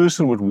 So a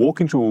person would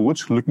walk into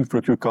Woolworths looking for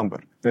a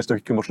cucumber. There's no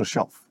cucumbers on the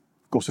shelf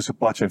because the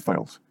supply chain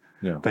failed.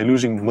 They're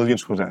losing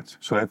millions for that.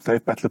 So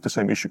they've battled the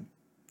same issue.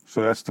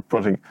 So that's the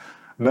thing.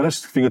 Another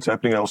thing that's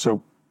happening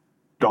also,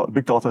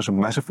 big data is a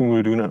massive thing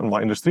we're doing in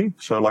my industry.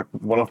 So like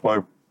one of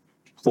my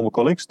former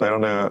colleagues, they're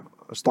on a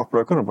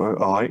stockbroker,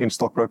 a high-end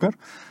stockbroker.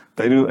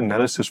 They do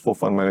analysis for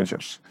fund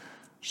managers.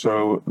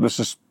 So this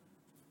is,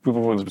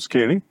 people find it a bit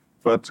scary,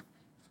 but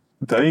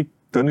they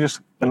don't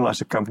just analyze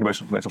the company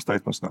based on financial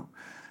statements now.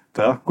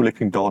 They are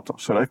collecting data.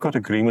 So they've got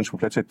agreements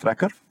with, let's say,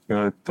 Tracker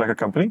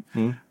company.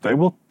 They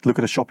will look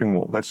at a shopping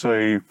mall, let's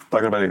say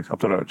Tiger Valley up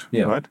the road,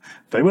 right?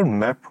 They will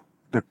map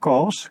the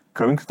cars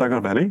going to Tiger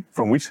Valley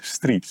from which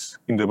streets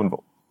in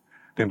Durbanville.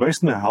 Then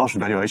based on the house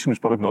valuation, which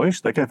is public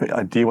knowledge, they can have an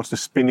idea what's the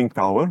spending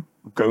power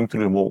going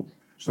through the mall.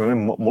 So they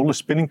model the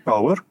spending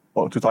power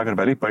to Tiger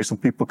Valley based on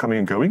people coming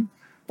and going,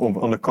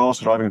 or on the cars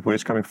driving where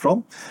it's coming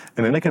from.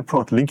 And then they can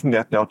start linking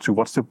that now to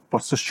what's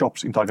the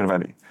shops in Tiger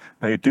Valley.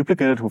 Now you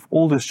duplicate it with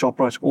all the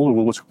ShopRites, all the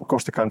Woolworths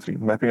across the country,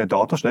 mapping a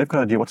data, so they've got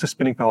an idea what's the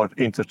spending power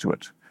entered to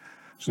it.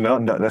 So now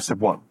that's step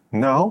one.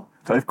 Now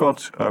they've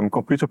got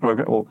computer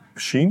program or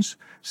machines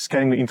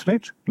scanning the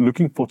internet,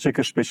 looking for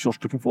Checker specials,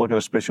 looking for all kind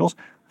of specials,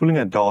 pulling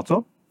that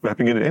data,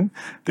 wrapping it in.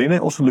 Then they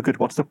also look at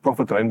what's the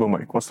profit Rainbow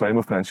make, what's the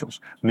Rainbow financials,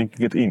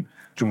 linking it in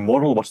to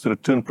model what's the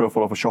return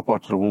profile of a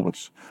ShopRite to the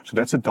Woolworths. So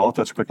that's the data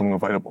that's becoming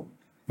available.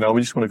 Now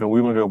we want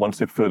to go one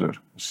step further.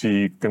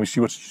 Can we see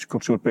what's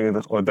consumer paying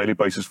on a daily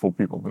basis for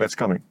people? That's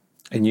coming.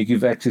 And you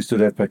give access to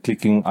that by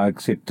clicking I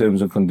accept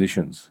terms and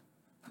conditions.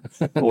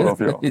 All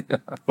of you.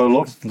 But a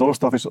lot of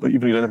stuff is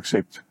even you don't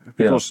accept.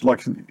 Because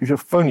like if your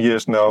phone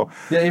years now.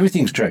 Yeah,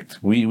 everything's tracked.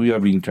 We are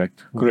being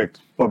tracked. Correct.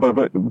 But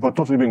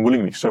not even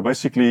willingly. So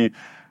basically,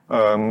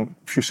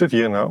 if you sit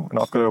here now and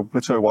I've got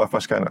let's say a Wi-Fi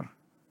scanner,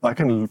 I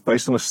can,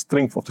 based on the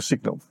strength of the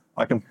signal,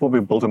 I can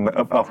probably build an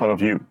outline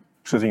of you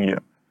sitting here.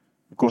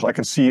 Because I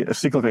can see a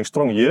signal going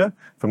strong here,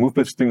 if I move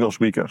the signals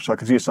weaker, so I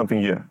can see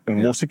something here.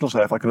 And more signals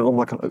I have, I can run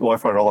like a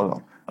Wi-Fi radar,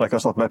 and I can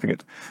start mapping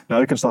it.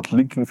 Now you can start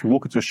linking, if you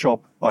walk into a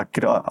shop,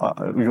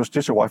 use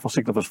just a Wi-Fi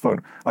signal of this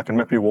phone, I can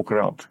map you walk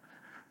around.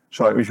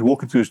 So if you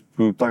walk into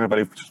Tiger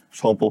Valley, for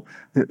example,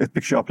 it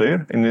picks you up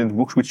there, and then it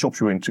looks which shops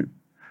you went to.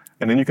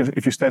 And then you can,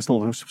 if you stand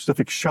still on a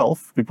specific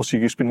shelf, people see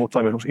you spend more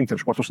time with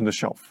interest, what was in the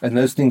shelf. And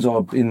those things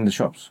are in the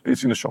shops?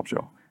 It's in the shops,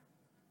 yeah.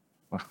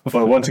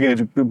 But once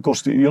again,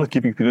 because you're not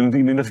keeping, you don't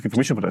need to give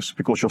permission for this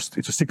because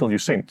it's a signal you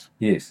sent.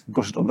 Yes.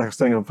 Because like I'm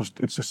saying,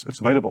 it's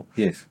available.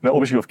 Yes. Now,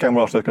 obviously, with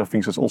cameras, that kind of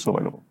things, it's also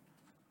available.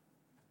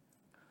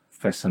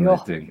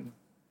 Fascinating.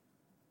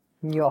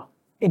 Yeah,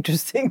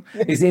 interesting.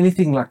 Is there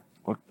anything like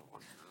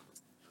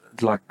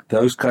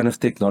those kind of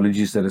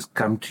technologies that has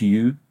come to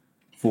you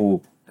for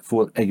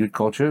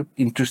agriculture?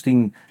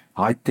 Interesting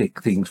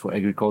high-tech things for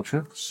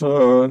agriculture?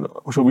 So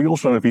we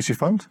also run a VC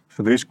fund.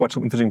 So there is quite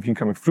some interesting things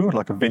coming through,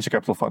 like a venture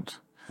capital fund.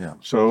 Yeah.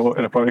 So,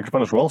 and a private equity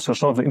fund as well. So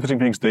some of the interesting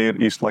things there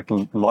is like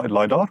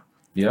LiDAR.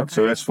 Yeah.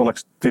 So that's for like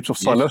tips of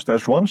silos,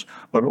 that's ones,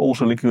 but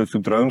also linking it to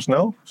drones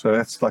now. So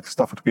that's like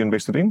stuff that we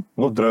invested in.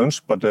 Not drones,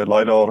 but the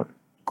LiDAR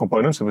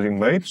components that are being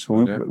made. So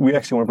we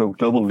actually one of the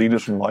global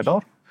leaders in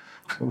LiDAR.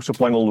 We're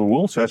supplying all the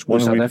world. So that's one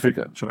South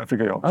Africa. South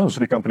Africa, yeah. Oh.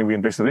 Specific company we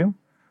invested in.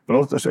 But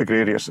not as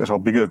Agrarius, as our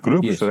bigger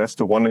group. Yes. So that's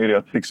the one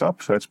area that picks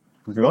up. So that's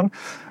going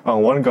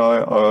on. One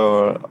guy,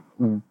 I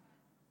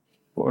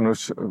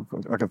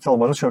can tell, I'm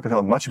not sure I can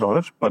tell much about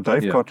it, but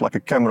they've got like a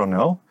camera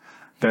now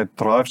that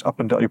drives up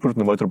and down. You put it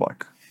in a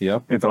motorbike. Yeah.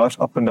 It drives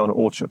up and down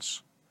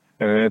orchards.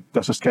 And it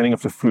does a scanning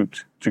of the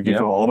fruit to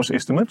give a harvest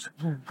estimate,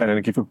 and then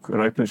it gives a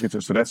ripeness.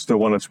 So that's the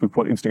one that's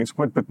quite interesting. It's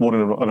quite a bit more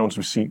than other ones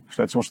we've seen.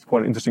 So that's what's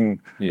quite interesting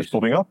that's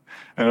popping up.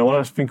 And one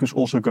I think is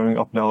also going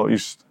up now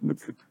is,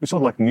 it's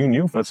not like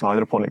new, but it's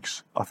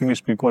hydroponics. I think there's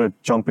been quite a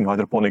jump in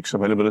hydroponics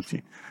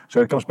availability.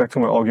 So it comes back to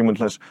my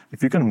argument as,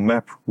 if you can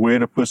map where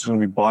the person's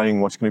going to be buying,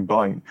 what's going to be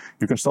buying,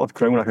 you can start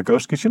growing like a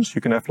ghost kitchens.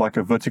 You can have like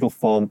a vertical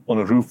farm on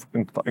a roof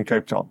in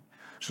Cape Town.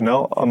 So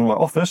now I'm in my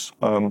office,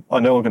 I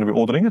know I'm going to be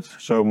ordering it.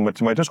 So my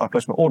tomatoes, I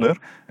place my order,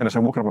 and as I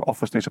walk out of my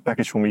office, there's a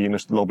package for me in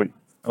this lobby,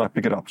 and I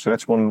pick it up. So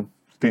that's one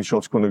potential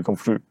that's going to come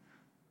through.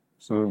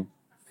 So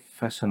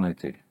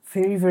fascinating.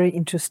 Very, very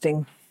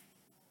interesting.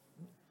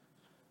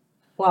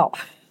 Wow.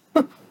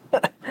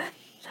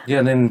 Yeah,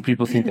 and then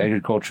people think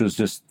agriculture is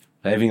just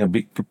having a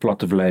big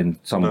plot of land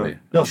somewhere.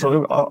 Yeah,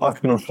 so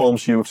I've been on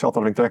farms here with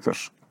self-driving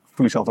tractors,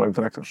 fully self-driving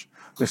tractors.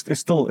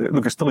 It's still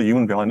a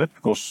human behind it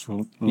because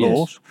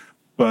laws.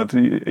 But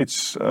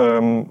it's,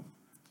 why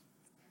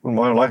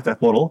I like that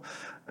model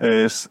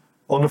is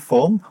on the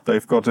farm,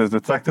 they've got the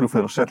tractor with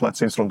a satellite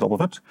sensor on top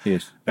of it.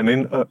 Yes. And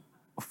then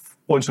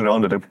points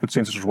around it, they put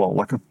sensors as well,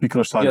 like a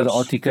beacon of silence. Yeah,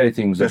 the RTK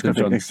things. That's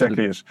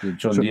exactly, yes. The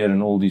John Deere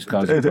and all these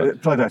guys.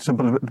 Like that. So,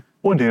 but the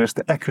point there is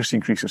the accuracy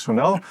increases. So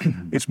now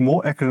it's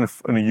more accurate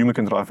than a human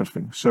can drive it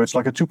thing. So it's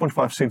like a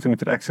 2.5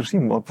 centimeter accuracy,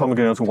 probably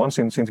going to 1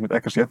 centimeter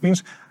accuracy. That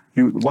means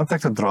one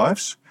tractor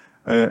drives,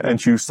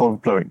 and you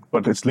start plowing,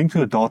 but it's linked to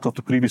the data of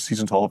the previous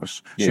season's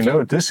harvest. Yes. So you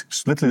know, this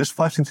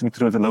 5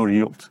 centimeters with a lower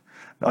yield.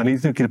 I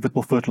need to get a bit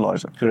more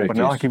fertilizer. Correct, but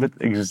now I give it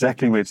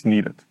exactly where it's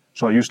needed.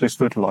 So I use less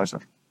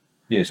fertilizer.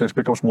 Yes. So it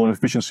becomes more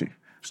efficiency.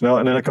 So now,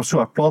 and then I come through,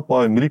 I plant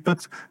by a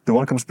milliput, the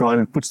one comes behind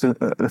and puts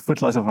the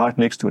fertilizer right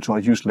next to it, so I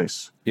use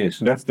less. Yes.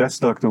 So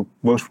that's like the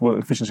most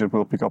efficiency that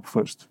we'll pick up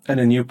first. And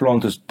a new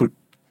plant is put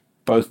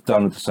both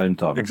down at the same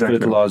time. Exactly.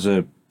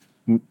 Fertilizer,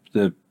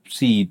 the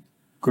seed.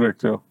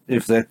 Correct, yeah.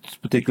 If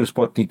that particular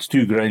spot needs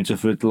 2 grains of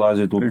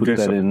fertilizer, it will put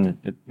that in.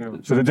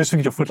 So the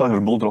density of fertilizer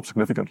will drop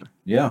significantly.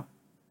 Yeah.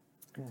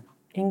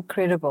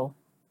 Incredible.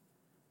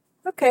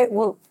 Okay,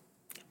 well,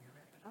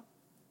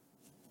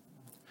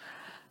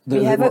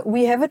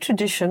 we have a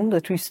tradition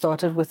that we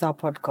started with our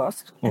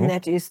podcast, and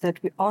that is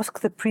that we ask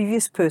the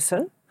previous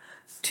person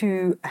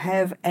to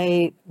have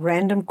a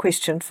random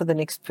question for the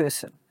next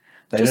person.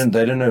 They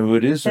don't know who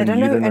it is. They don't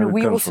know, and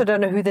we also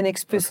don't know who the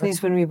next person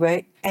is when we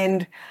wait.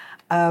 And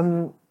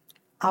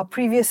our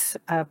previous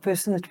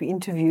person that we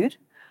interviewed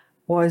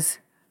was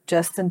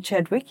Justin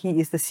Chadwick. He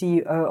is the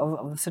CEO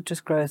of the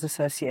Citrus Growers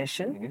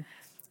Association.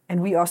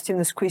 And we asked him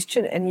this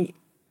question, and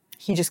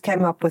he just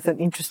came up with an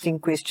interesting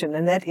question.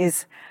 And it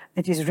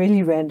is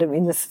really random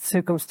in this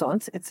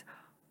circumstance. It's,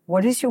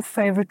 what is your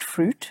favorite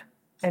fruit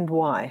and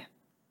why?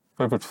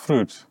 Favorite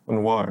fruit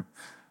and why?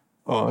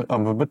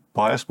 I'm a bit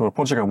biased by a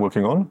project I'm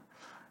working on,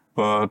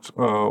 but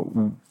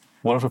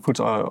one of the fruits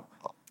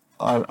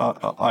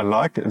I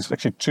like, it's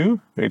actually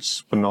 2.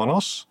 It's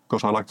bananas,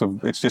 because I like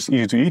it's just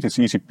easy to eat, it's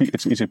easy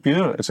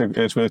peeler,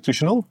 it's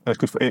nutritional, and it's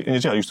good for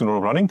energy. I used to know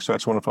running, so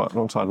that's one of the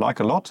ones I like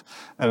a lot,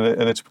 and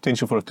it's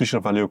potential for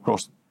nutritional value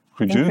across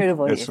we do.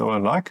 That's what I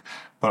like.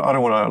 But other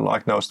one I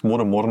like now is more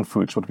the modern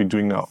foods, what we're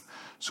doing now.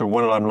 So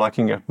what I'm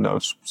liking now,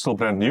 it's still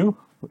brand new,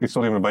 it's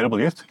not even available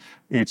yet,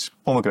 it's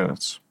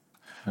pomegranates.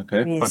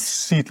 Okay. Yes. But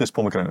seedless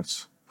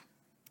pomegranates.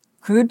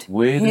 Good.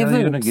 Where are you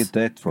going to get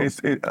that from?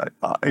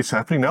 It's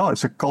happening now.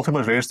 It's a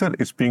cultivar registered.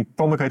 It's being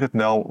promulgated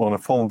now on a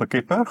farm in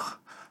Beketberg.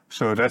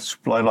 So that's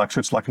like, so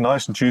it's like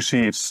nice and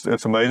juicy.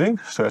 It's amazing.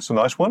 So it's a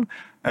nice one,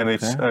 and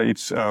it's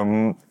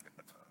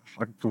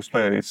like to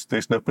explain it,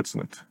 there's no pits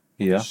in it.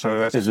 Yeah. So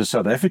that's it's a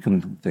South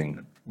African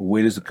thing.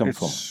 Where does it come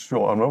from?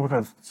 Sure, I know.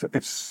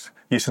 It's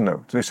yes and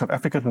no. There's South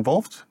Africa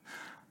involved,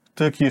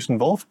 Turkey is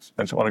involved,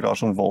 and some other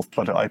guys are involved,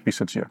 but the IP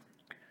sits here.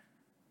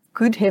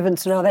 Good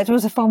heavens! Now that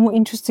was a far more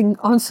interesting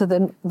answer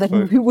than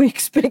we were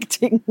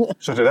expecting.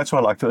 So that's what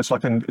I like. It's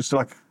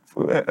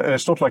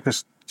not like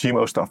this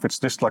GMO stuff. It's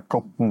just like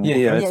cotton.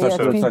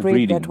 It's like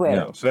breeding. That way.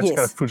 Yeah, so that's the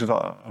kind of fruits that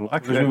I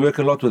like. Because we work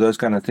a lot with those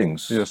kind of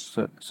things. Yes.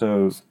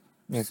 So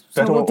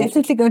we'll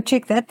definitely go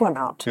check that one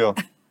out. Yeah.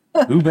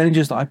 Who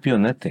manages the IP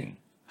on that thing?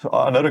 So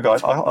another guy.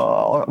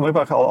 Maybe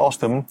I'll ask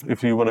them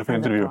if you want to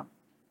interview.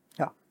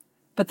 Yeah,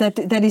 but that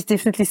is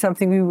definitely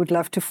something we would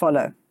love to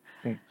follow.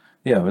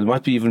 Yeah, there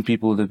might be even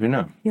people that we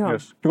know. Yeah.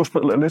 Yes, because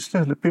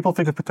people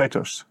think of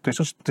potatoes. This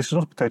is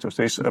not potatoes.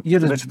 There's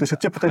a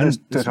tip potatoes.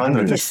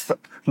 Yes.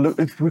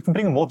 We can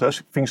bring more of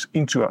those things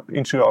into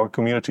our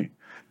community,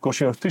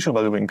 because nutritional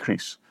value will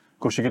increase.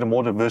 because you get a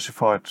more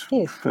diversified.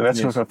 Yes.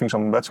 That's what I think.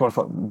 That's what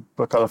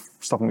kind of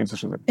stuff I'm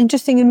interested in.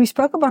 Interesting, and we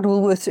spoke about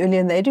Woolworths earlier,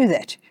 and they do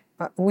that.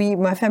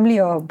 My family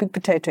are big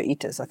potato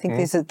eaters. I think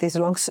there's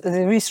a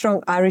very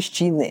strong Irish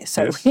gene there.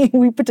 So Yes.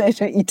 we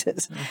potato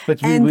eaters.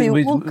 But and there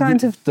are all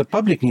kinds of the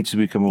public needs to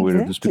become aware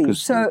of this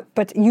because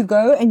but you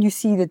go and you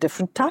see the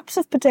different types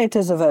of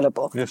potatoes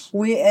available. Yes.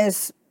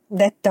 Whereas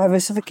that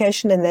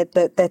diversification and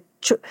that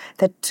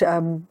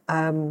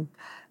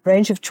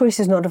range of choice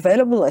is not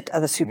available at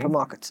other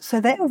supermarkets.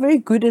 So they are very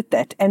good at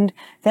that, and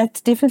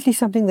that's definitely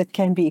something that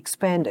can be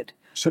expanded.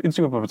 So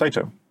interesting about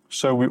potato.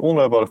 So we all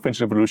know about the French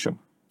Revolution.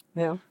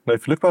 Yeah. Now,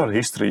 if you look at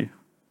history,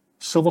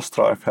 civil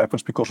strife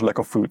happens because of lack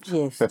of food.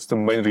 Yes. That's the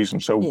main reason.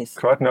 So Yes.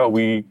 right now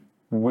we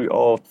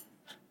are,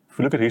 if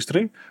you look at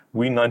history,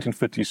 we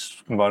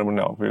 1950s environment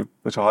now.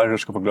 There's a high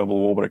risk of a global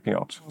war breaking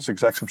out. It's the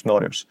exact same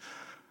scenarios.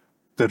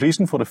 The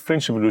reason for the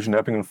French Revolution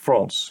happening in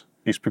France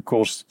is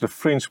because the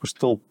French were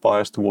still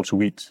biased towards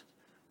wheat,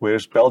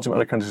 whereas Belgium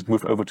and other countries had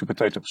moved over to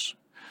potatoes.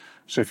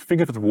 So if you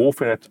think of the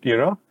warfare in that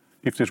era,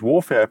 if there's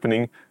warfare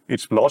happening,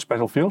 it's large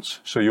battlefields,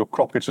 so your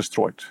crop gets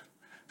destroyed.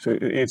 So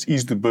it's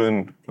easy to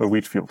burn a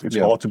wheat field. It's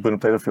hard to burn a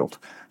potato field.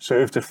 So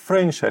if the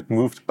French had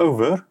moved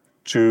over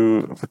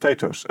to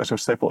potatoes as a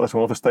staple, as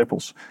one of the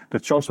staples, the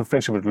chance of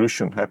French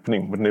Revolution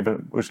happening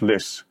was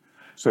less.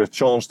 So the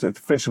chance that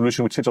the French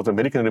Revolution would set off the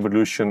American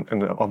Revolution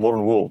and our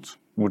modern world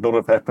would not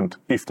have happened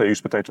if they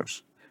used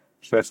potatoes.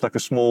 So that's like a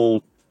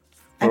small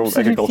rural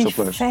agricultural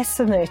place.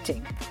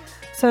 Fascinating.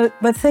 So,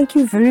 but thank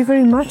you very,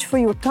 very much for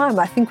your time.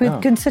 I think we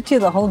can sit here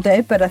the whole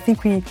day, but I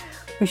think we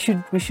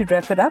should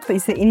wrap it up.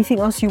 Is there anything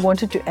else you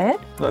wanted to add?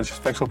 No,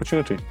 just thanks for the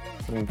opportunity.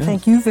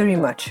 Thank you very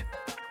much.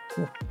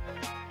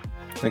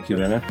 Thank you,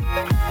 Rana.